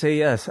 I would say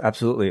yes,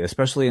 absolutely,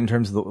 especially in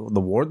terms of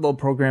the Wardlow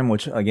program,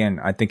 which, again,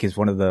 I think is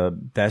one of the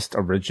best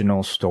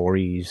original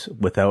stories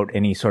without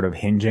any sort of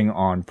hinging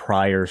on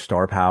prior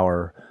star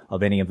power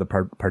of any of the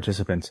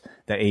participants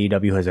that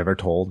AEW has ever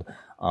told.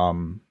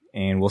 And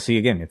we'll see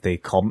again if the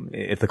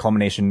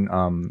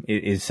culmination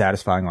is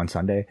satisfying on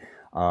Sunday.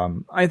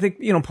 I think,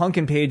 Punk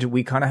and Page,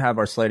 we kind of have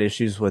our slight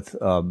issues with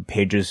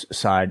Page's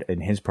side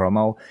in his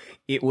promo.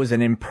 It was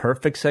an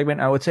imperfect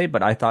segment, I would say,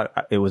 but I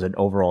thought it was an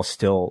overall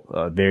still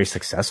very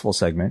successful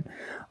segment.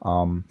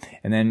 And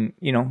then,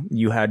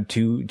 you had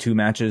two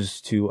matches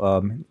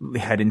to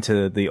head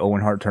into the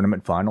Owen Hart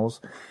tournament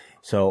finals.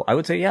 So I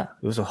would say, yeah,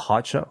 it was a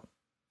hot show.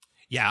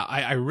 Yeah,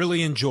 I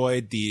really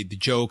enjoyed the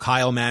Joe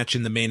Kyle match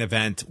in the main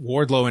event.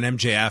 Wardlow and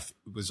MJF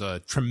was a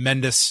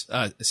tremendous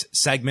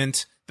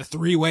segment. The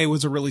three-way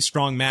was a really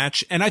strong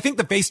match. And I think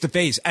the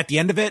face-to-face, at the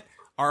end of it,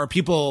 are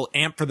people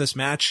amped for this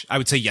match? I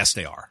would say yes,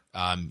 they are.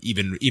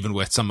 Even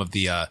with some of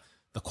the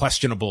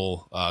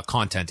questionable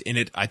content in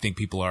it, I think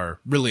people are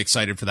really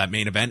excited for that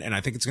main event. And I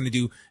think it's going to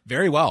do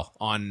very well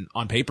on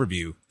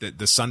pay-per-view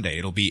this Sunday.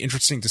 It'll be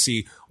interesting to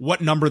see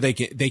what number they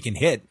can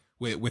hit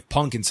with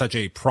Punk in such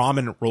a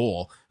prominent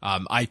role.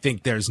 I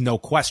think there's no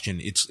question.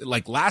 It's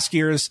like last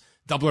year's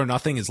Double or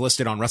Nothing is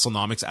listed on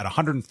WrestleNomics at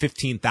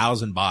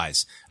 115,000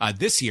 buys.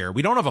 This year,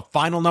 we don't have a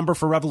final number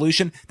for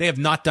Revolution. They have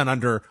not done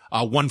under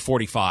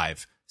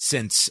 145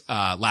 since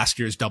last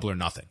year's Double or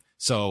Nothing.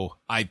 So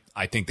I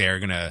think they're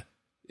going to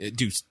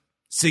do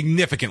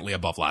significantly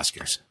above last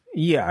year's.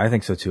 Yeah, I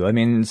think so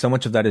too. So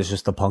much of that is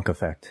just the Punk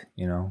effect,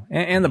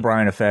 and the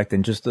Bryan effect,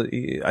 and just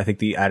I think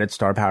the added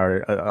star power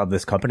of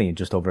this company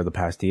just over the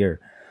past year.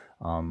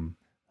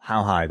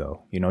 How high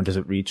though? Does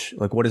it reach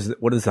what is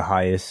the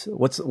highest?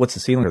 What's the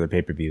ceiling of the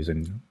pay-per-views?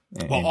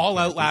 Well, All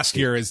Out last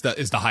year is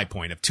the high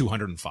point of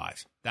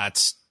 205.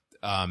 That's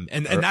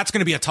and that's going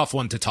to be a tough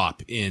one to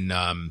top in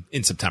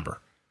September.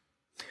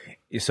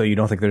 So you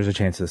don't think there's a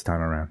chance this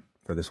time around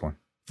for this one?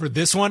 For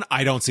this one,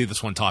 I don't see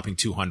this one topping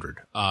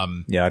 200.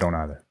 Yeah, I don't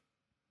either.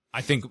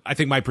 I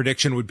think my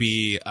prediction would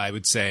be, I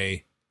would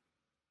say,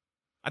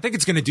 I think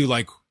it's going to do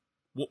like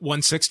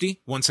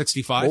 160,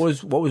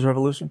 165. What was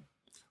Revolution?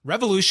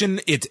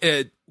 Revolution,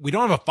 we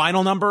don't have a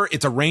final number.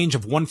 It's a range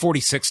of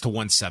 146 to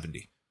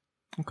 170.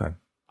 Okay.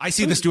 I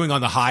see this doing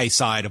on the high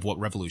side of what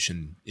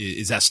Revolution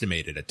is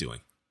estimated at doing.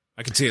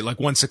 I could see it like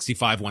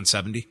 165,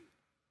 170.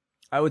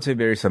 I would say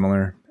very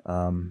similar.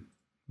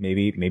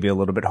 Maybe a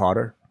little bit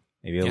hotter.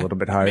 Maybe a little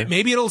bit higher.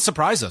 Maybe it'll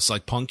surprise us,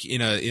 like Punk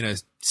in a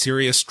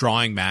serious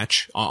drawing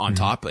match on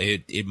top.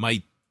 It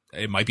might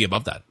be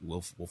above that.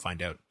 We'll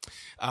find out.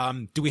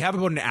 Do we have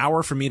about an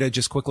hour for me to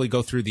just quickly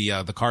go through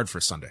the card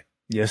for Sunday?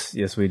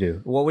 Yes, we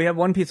do. Well, we have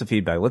one piece of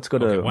feedback. Let's go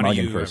to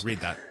Mulligan first.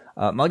 Read that.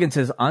 Mulligan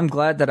says, I'm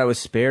glad that I was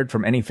spared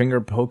from any finger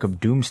poke of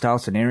doom style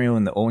scenario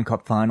in the Owen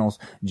Cup finals.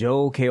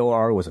 Joe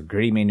KOR was a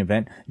gritty main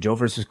event. Joe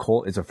versus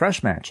Colt is a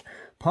fresh match.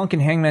 Punk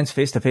and Hangman's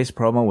face-to-face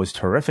promo was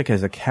terrific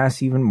as it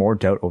casts even more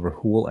doubt over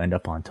who will end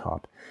up on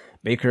top.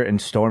 Baker and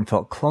Storm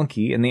felt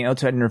clunky, and the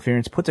outside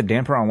interference puts a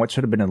damper on what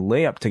should have been a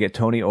layup to get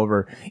Tony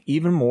over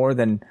even more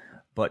than,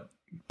 but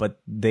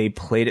they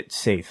played it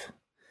safe.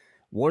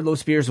 Wardlow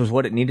Spears was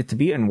what it needed to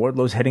be, and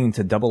Wardlow is heading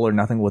into double or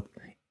nothing with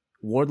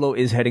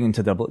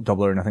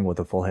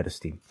a full head of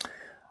steam.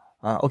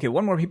 Okay,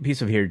 one more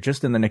piece of here,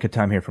 just in the nick of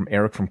time here from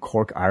Eric from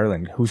Cork,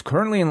 Ireland, who's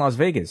currently in Las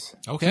Vegas.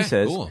 Okay, he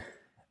says, cool.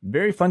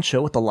 Very fun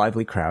show with a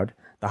lively crowd.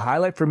 The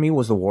highlight for me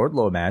was the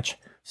Wardlow match.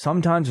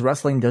 Sometimes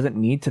wrestling doesn't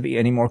need to be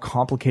any more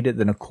complicated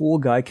than a cool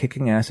guy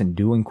kicking ass and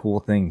doing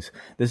cool things.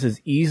 This has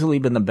easily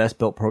been the best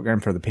built program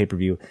for the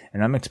pay-per-view,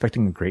 and I'm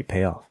expecting a great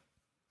payoff.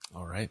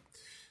 All right.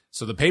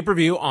 So the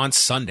pay-per-view on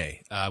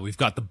Sunday, we've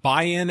got the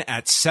buy-in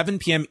at 7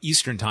 p.m.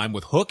 Eastern time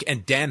with Hook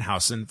and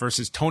Danhausen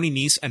versus Tony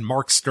Nese and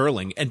Mark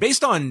Sterling. And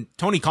based on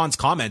Tony Khan's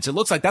comments, it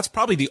looks like that's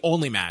probably the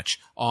only match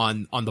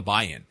on the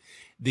buy-in.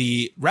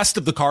 The rest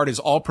of the card is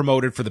all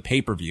promoted for the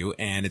pay-per-view,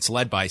 and it's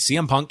led by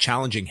CM Punk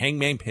challenging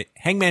Hangman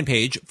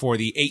Page for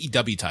the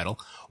AEW title.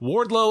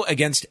 Wardlow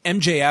against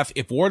MJF.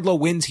 If Wardlow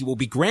wins, he will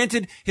be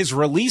granted his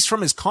release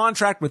from his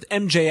contract with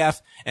MJF,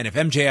 and if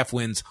MJF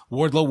wins,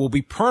 Wardlow will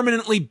be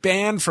permanently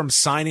banned from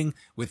signing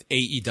with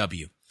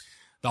AEW.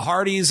 The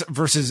Hardys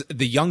versus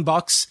the Young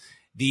Bucks.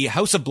 The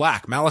House of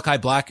Black, Malachi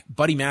Black,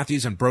 Buddy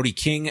Matthews, and Brody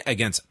King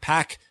against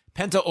Pac,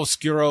 Penta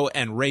Oscuro,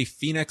 and Rey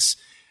Fenix.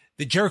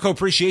 The Jericho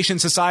Appreciation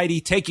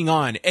Society taking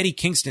on Eddie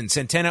Kingston,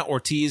 Santana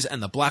Ortiz,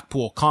 and the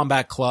Blackpool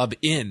Combat Club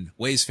in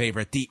Way's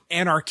favorite, the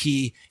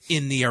Anarchy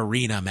in the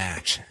Arena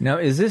match. Now,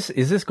 is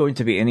this going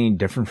to be any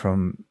different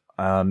from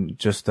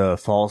just a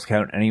Falls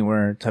Count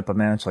Anywhere type of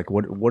match? Like,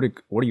 what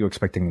are you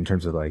expecting in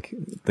terms of like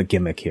the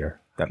gimmick here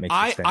that makes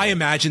it stand out? I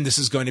imagine this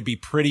is going to be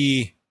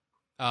pretty.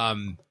 I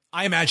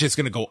imagine it's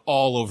going to go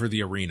all over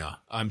the arena.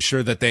 I'm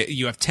sure that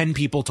you have 10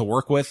 people to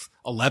work with,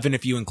 11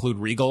 if you include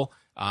Regal.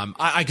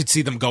 I could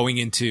see them going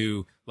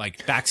into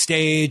like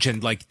backstage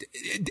and like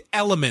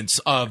elements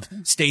of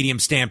Stadium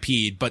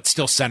Stampede, but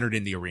still centered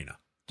in the arena.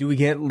 Do we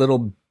get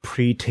little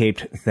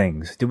pre-taped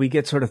things? Do we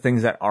get sort of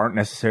things that aren't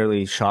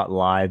necessarily shot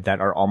live that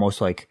are almost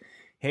like,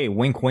 hey,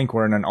 wink, wink,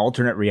 we're in an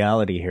alternate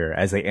reality here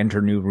as they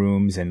enter new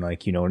rooms and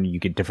like, you know, and you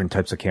get different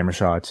types of camera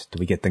shots? Do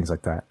we get things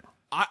like that?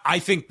 I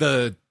think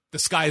the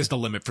sky is the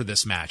limit for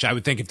this match. I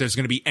would think if there's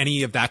going to be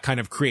any of that kind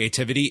of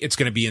creativity, it's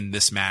going to be in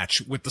this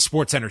match with the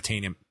sports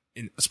entertainment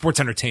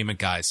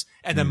guys,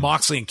 and then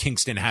Moxley and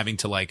Kingston having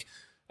to like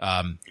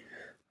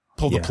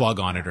pull the plug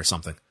on it or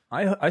something.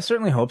 I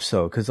certainly hope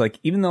so, because like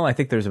even though I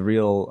think there's a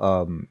real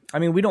I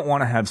mean, we don't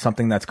want to have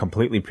something that's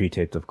completely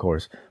pre-taped, of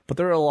course, but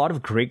there are a lot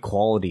of great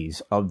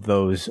qualities of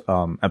those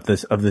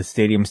of the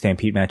Stadium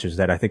Stampede matches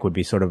that I think would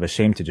be sort of a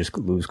shame to just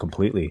lose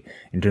completely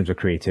in terms of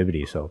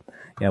creativity. So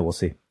yeah, we'll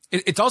see.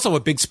 It's also a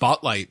big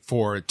spotlight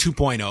for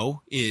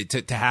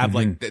 2.0 to have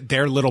like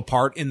their little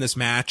part in this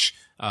match.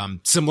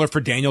 Similar for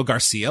Daniel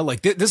Garcia.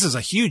 Like this is a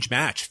huge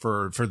match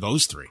for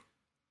those three.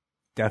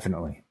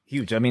 Definitely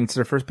huge. I mean, it's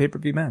their first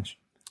pay-per-view match.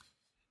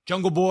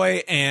 Jungle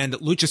Boy and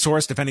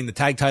Luchasaurus defending the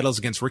tag titles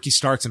against Ricky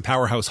Starks and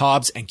Powerhouse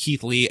Hobbs and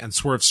Keith Lee and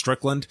Swerve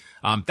Strickland.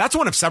 That's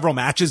one of several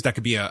matches that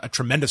could be a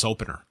tremendous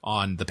opener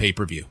on the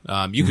pay-per-view.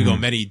 You could go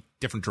many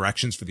different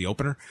directions for the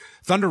opener.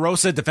 Thunder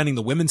Rosa defending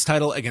the women's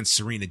title against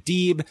Serena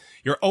Deeb.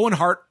 Your Owen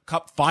Hart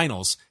Cup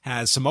finals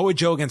has Samoa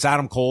Joe against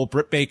Adam Cole,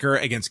 Britt Baker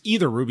against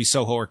either Ruby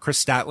Soho or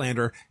Chris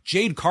Statlander,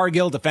 Jade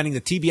Cargill defending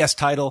the TBS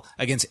title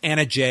against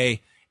Anna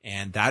Jay.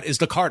 And that is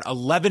the card.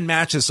 11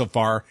 matches so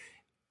far.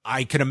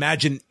 I can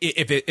imagine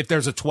if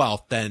there's a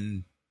 12th,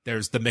 then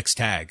there's the mixed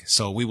tag.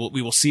 So we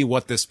will see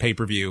what this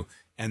pay-per-view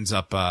ends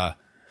up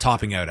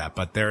topping out at,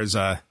 but there's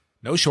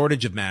no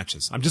shortage of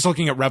matches. I'm just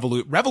looking at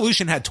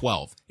Revolution had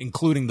 12,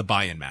 including the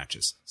buy-in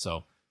matches.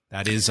 So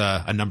that is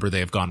a number they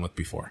have gone with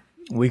before.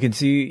 We could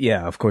see,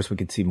 yeah, of course we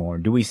could see more.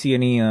 Do we see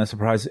any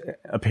surprise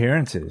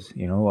appearances?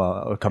 You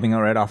know, coming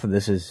out right off of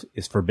this is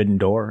Forbidden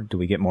Door. Do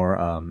we get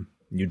more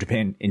New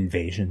Japan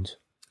invasions?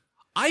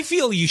 I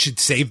feel you should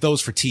save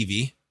those for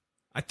TV.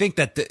 I think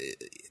that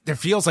there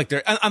feels like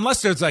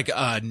unless there's like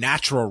a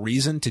natural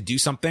reason to do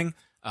something.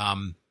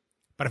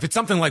 But But if it's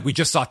something like we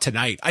just saw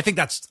tonight, I think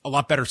that's a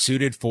lot better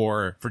suited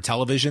for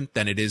television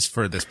than it is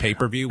for this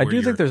pay-per-view. I do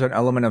think there's an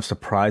element of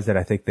surprise that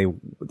I think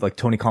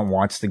Tony Khan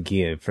wants to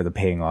give for the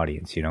paying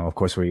audience. You know, of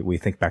course, we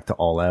think back to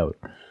All Out.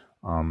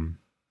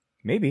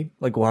 Maybe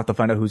we'll have to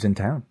find out who's in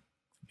town.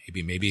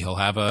 Maybe he'll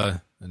have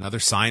another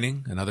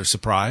signing, another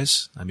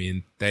surprise. I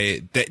mean,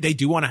 they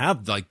do want to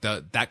have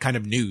that kind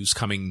of news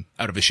coming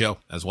out of a show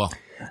as well.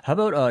 How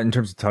about in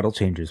terms of title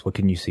changes? What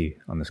can you see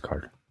on this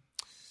card?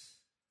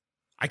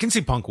 I can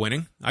see Punk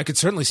winning. I could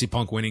certainly see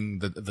Punk winning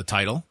the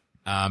title.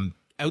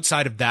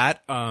 Outside of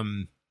that, how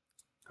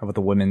about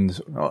the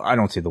women's? Oh, I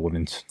don't see the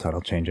women's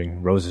title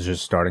changing. Rose is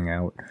just starting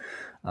out.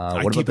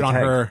 I keep it on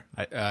her.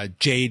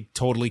 Jade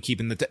totally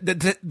keeping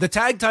the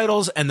tag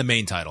titles and the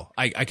main title.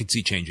 I could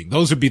see changing.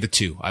 Those would be the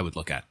two I would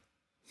look at.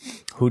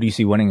 Who do you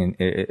see winning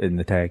in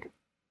the tag?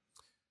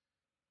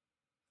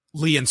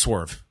 Lee and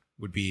Swerve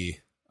would be.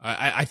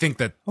 I think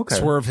that okay.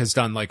 Swerve has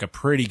done a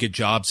pretty good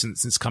job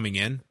since coming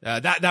in.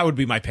 That would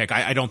be my pick.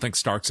 I don't think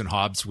Starks and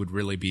Hobbs would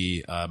really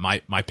be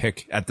my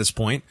pick at this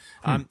point.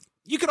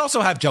 You could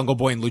also have Jungle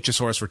Boy and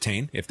Luchasaurus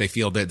retain if they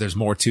feel that there's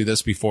more to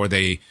this before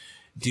they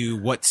do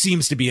what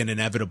seems to be an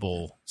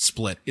inevitable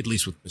split, at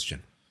least with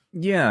Christian.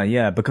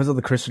 Yeah, because of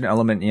the Christian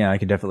element, I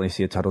could definitely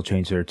see a title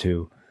change there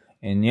too.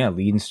 And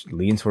Lee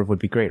and Swerve would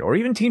be great. Or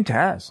even Team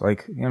Taz.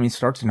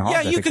 Starks and Hobbs.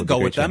 Yeah, you could go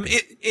with them.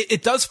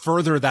 It does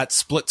further that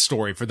split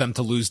story for them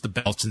to lose the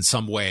belts in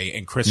some way.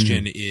 And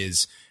Christian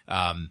is,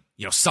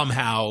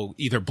 somehow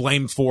either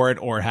blamed for it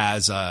or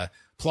has,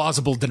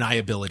 plausible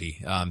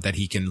deniability, that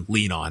he can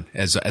lean on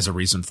as a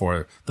reason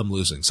for them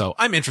losing. So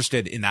I'm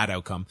interested in that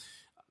outcome.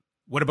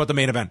 What about the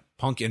main event?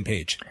 Punk and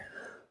Page.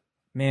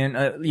 Man,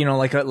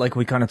 like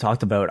we kind of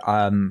talked about,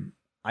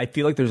 I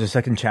feel like there's a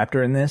second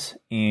chapter in this,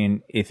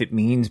 and if it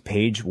means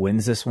Paige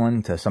wins this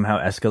one to somehow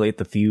escalate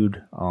the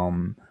feud,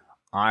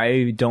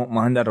 I don't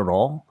mind that at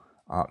all.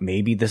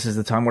 Maybe this is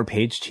the time where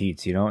Paige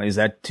cheats, Is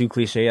that too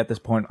cliche at this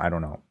point? I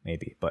don't know,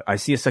 maybe. But I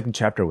see a second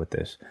chapter with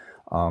this.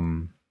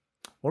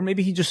 Or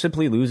maybe he just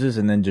simply loses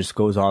and then just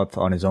goes off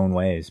on his own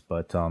ways.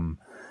 But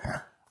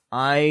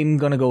I'm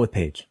going to go with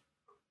Paige.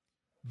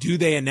 Do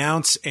they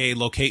announce a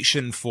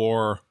location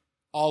for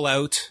All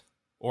Out,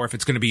 or if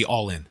it's going to be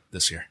All In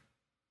this year?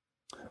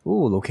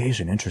 Ooh,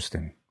 location,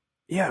 interesting.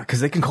 Yeah,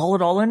 because they can call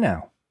it All In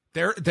now.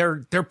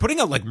 They're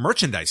putting out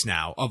merchandise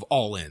now of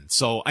All In,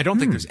 so I don't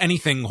think there's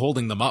anything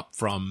holding them up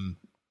from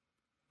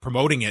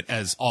promoting it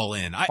as All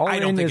In. All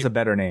In is a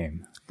better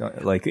name.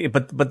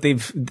 But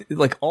they've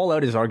All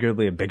Out is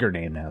arguably a bigger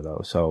name now,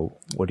 though. So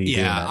what do you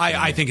do? Yeah,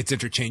 I think it's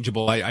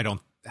interchangeable. I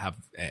don't have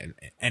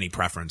any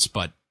preference,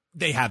 but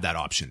they have that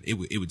option.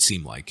 It would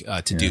seem like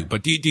to do.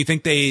 But do you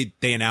think they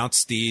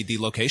announce the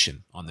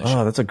location on this show?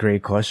 Oh, that's a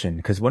great question.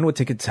 Because when would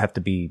tickets have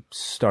to be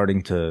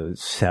starting to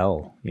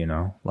sell?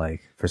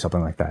 For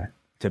something like that.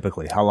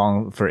 Typically, how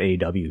long for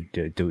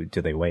AEW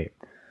do they wait?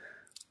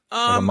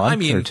 A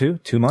month or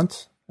 2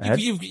 months?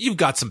 You've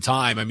got some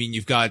time. I mean,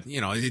 you've got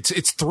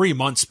it's 3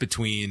 months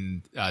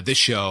between this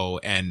show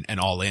and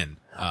All In.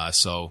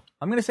 So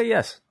I'm gonna say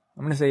yes.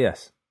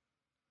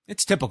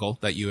 It's typical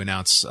that you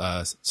announce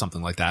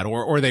something like that,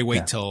 or they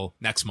wait till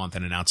next month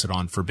and announce it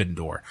on Forbidden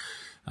Door.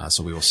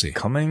 So we will see.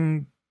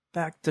 Coming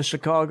back to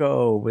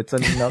Chicago, it's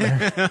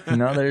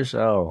another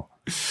show.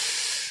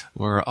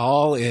 We're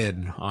all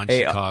in on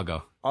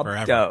Chicago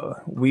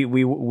forever.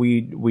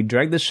 We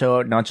drag the show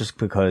out not just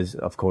because,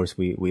 of course,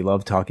 we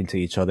love talking to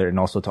each other and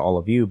also to all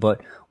of you,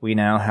 but we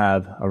now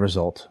have a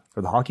result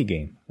for the hockey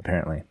game.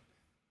 Apparently,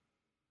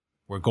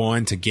 we're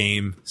going to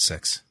Game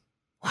 6.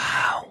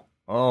 Wow!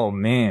 Oh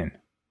man.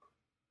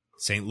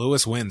 St.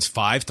 Louis wins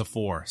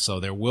 5-4. So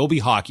there will be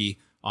hockey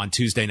on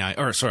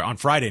on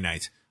Friday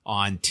night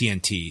on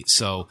TNT.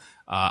 So,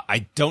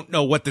 I don't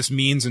know what this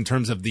means in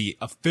terms of the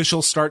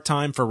official start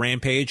time for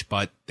Rampage,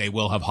 but they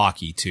will have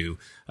hockey to,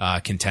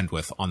 contend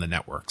with on the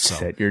network. So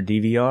set your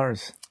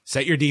DVRs.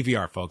 Set your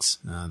DVR, folks.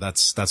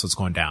 That's what's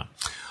going down.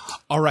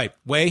 All right.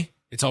 Wei,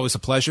 it's always a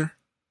pleasure.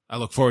 I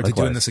look forward to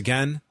doing this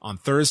again on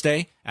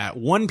Thursday at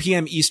 1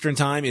 p.m. Eastern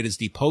Time. It is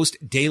the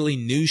post-daily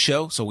news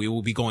show, so we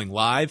will be going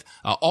live.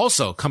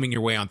 Also coming your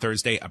way on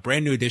Thursday, a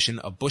brand new edition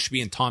of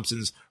Bushby and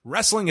Thompson's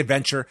Wrestling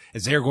Adventure,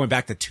 as they are going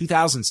back to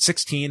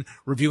 2016,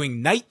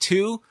 reviewing Night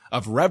 2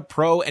 of Rev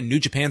Pro and New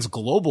Japan's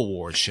Global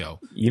Wars show.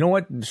 You know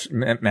what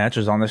match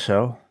is on the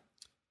show?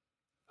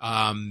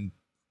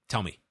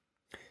 Tell me.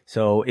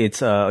 So it's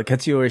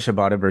Katsuyori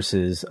Shibata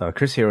versus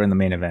Chris Hero in the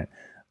main event,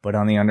 but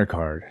on the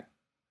undercard,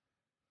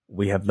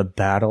 we have the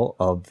Battle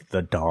of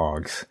the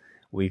Dogs.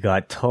 We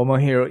got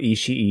Tomohiro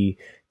Ishii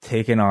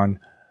taking on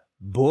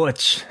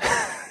Butch.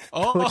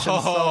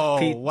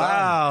 Oh,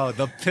 wow.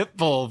 The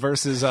Pitbull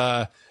versus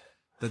the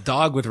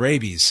dog with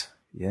rabies.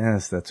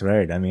 Yes, that's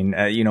right. I mean,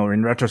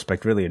 in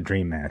retrospect, really a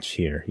dream match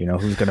here.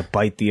 Who's going to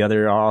bite the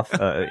other off,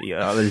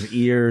 other's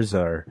ears,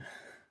 or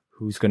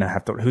who's going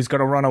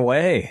to run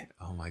away?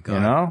 Oh my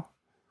God.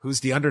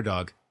 Who's the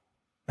underdog?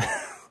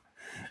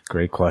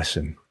 Great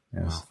question.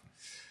 Yes. Wow.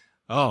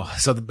 Oh,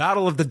 so the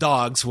Battle of the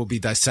Dogs will be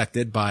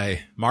dissected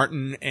by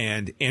Martin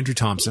and Andrew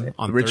Thompson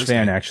on Rich Thursday.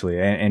 fan,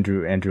 actually.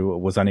 Andrew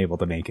was unable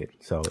to make it.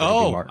 So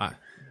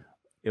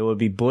it would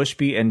be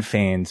Bushby and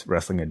Fan's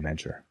Wrestling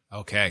Adventure.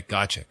 Okay,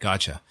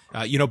 gotcha.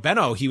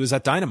 Benno, he was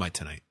at Dynamite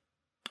tonight.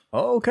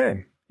 Oh,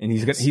 okay. And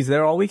he's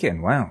there all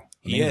weekend. Wow.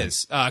 He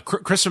is.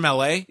 Chris from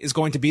LA is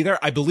going to be there.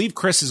 I believe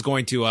Chris is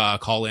going to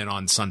call in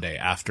on Sunday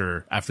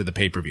after the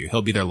pay-per-view.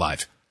 He'll be there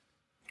live.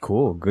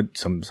 Cool. Good.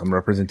 Some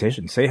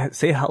representation.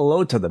 Say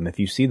hello to them if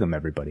you see them,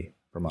 everybody,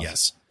 from us.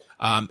 Yes.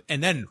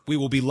 And then we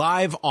will be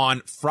live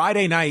on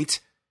Friday night.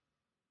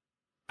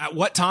 At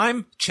what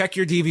time? Check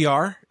your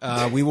DVR.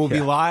 We will be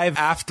live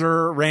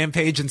after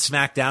Rampage and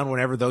SmackDown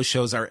whenever those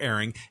shows are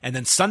airing. And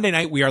then Sunday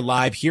night, we are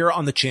live here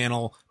on the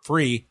channel,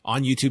 free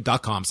on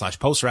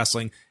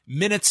youtube.com/postwrestling,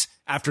 minutes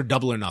after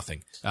Double or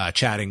Nothing,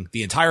 chatting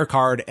the entire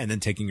card and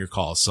then taking your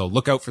calls. So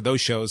look out for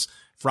those shows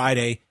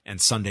Friday and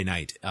Sunday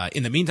night.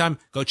 In the meantime,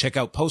 go check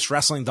out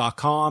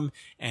postwrestling.com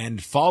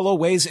and follow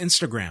Way's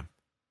Instagram.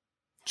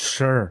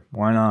 Sure.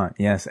 Why not?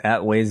 Yes.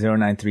 At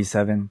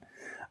Way0937.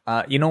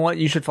 You know what?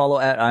 You should follow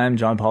at I am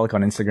John Pollock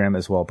on Instagram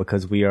as well,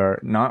 because we are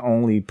not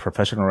only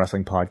professional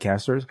wrestling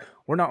podcasters,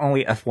 we're not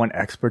only F1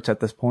 experts at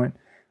this point,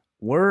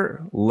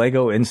 we're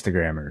Lego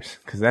Instagrammers,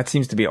 because that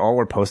seems to be all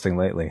we're posting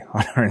lately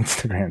on our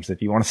Instagrams.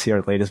 If you want to see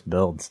our latest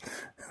builds,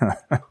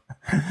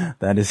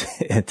 that is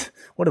it.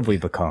 What have we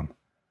become?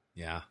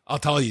 Yeah. I'll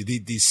tell you,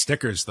 these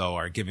stickers, though,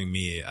 are giving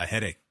me a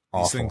headache.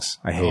 These Awful. things.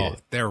 I hate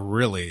it. They're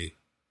really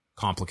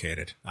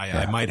complicated.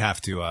 I might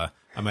have to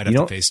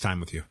FaceTime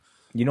with you.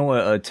 You know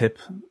what, a tip,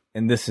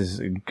 and this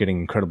is getting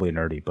incredibly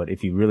nerdy, but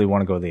if you really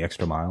want to go the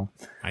extra mile,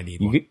 I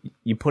need one.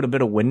 You put a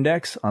bit of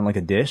Windex on like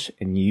a dish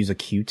and you use a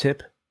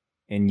Q-tip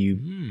and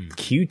you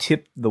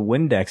Q-tip the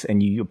Windex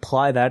and you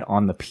apply that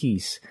on the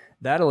piece.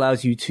 That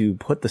allows you to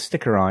put the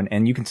sticker on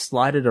and you can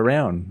slide it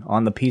around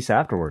on the piece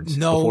afterwards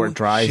before it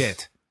dries.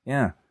 Shit.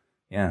 Yeah.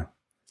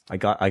 I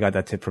got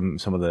that tip from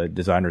some of the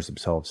designers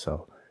themselves,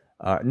 so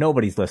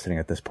nobody's listening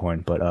at this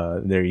point,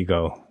 but there you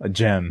go. A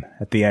gem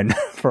at the end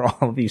for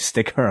all of you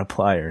sticker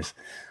appliers.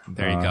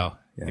 There you go.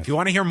 Yeah. If you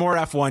want to hear more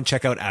F1,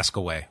 check out Ask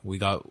Away. We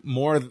got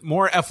more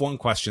F1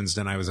 questions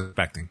than I was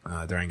expecting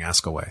during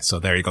Ask Away. So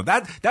there you go.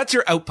 That's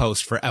your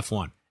outpost for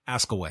F1.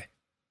 Ask Away.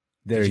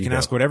 There you can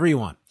ask whatever you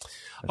want.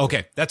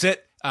 Okay, that's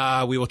it.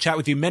 We will chat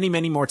with you many,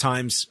 many more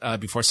times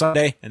before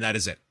Sunday, and that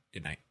is it.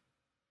 Good night.